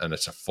need. And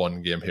it's a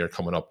fun game here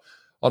coming up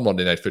on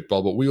Monday Night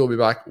Football. But we will be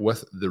back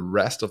with the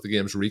rest of the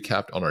games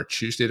recapped on our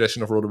Tuesday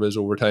edition of RotoViz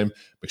Overtime.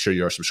 Make sure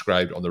you are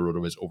subscribed on the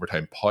RotoViz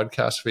Overtime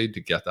podcast feed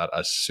to get that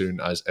as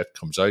soon as it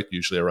comes out,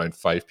 usually around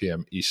 5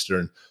 p.m.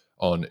 Eastern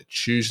on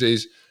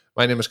Tuesdays.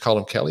 My name is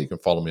Colin Kelly. You can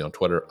follow me on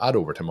Twitter at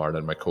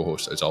OvertimeIreland. My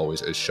co-host, as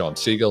always, is Sean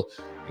Siegel.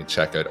 You can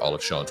check out all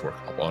of Sean's work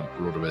up on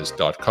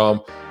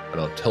rotoviz.com. And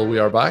until we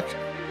are back,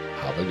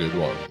 have a good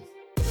one.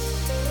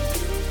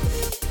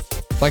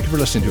 Thank you for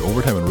listening to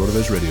Overtime on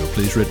RotoViz Radio.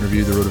 Please rate and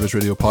review the RotoViz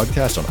Radio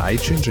podcast on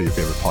iTunes or your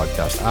favorite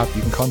podcast app.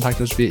 You can contact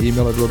us via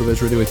email at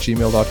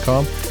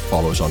rotovizradio@gmail.com.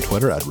 Follow us on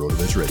Twitter at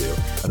RotoViz Radio.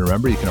 And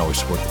remember, you can always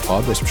support the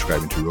pod by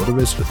subscribing to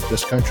RotoViz with a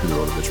discount through the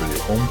RotoViz Radio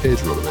homepage,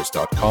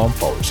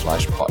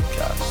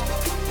 rotoviz.com/podcast.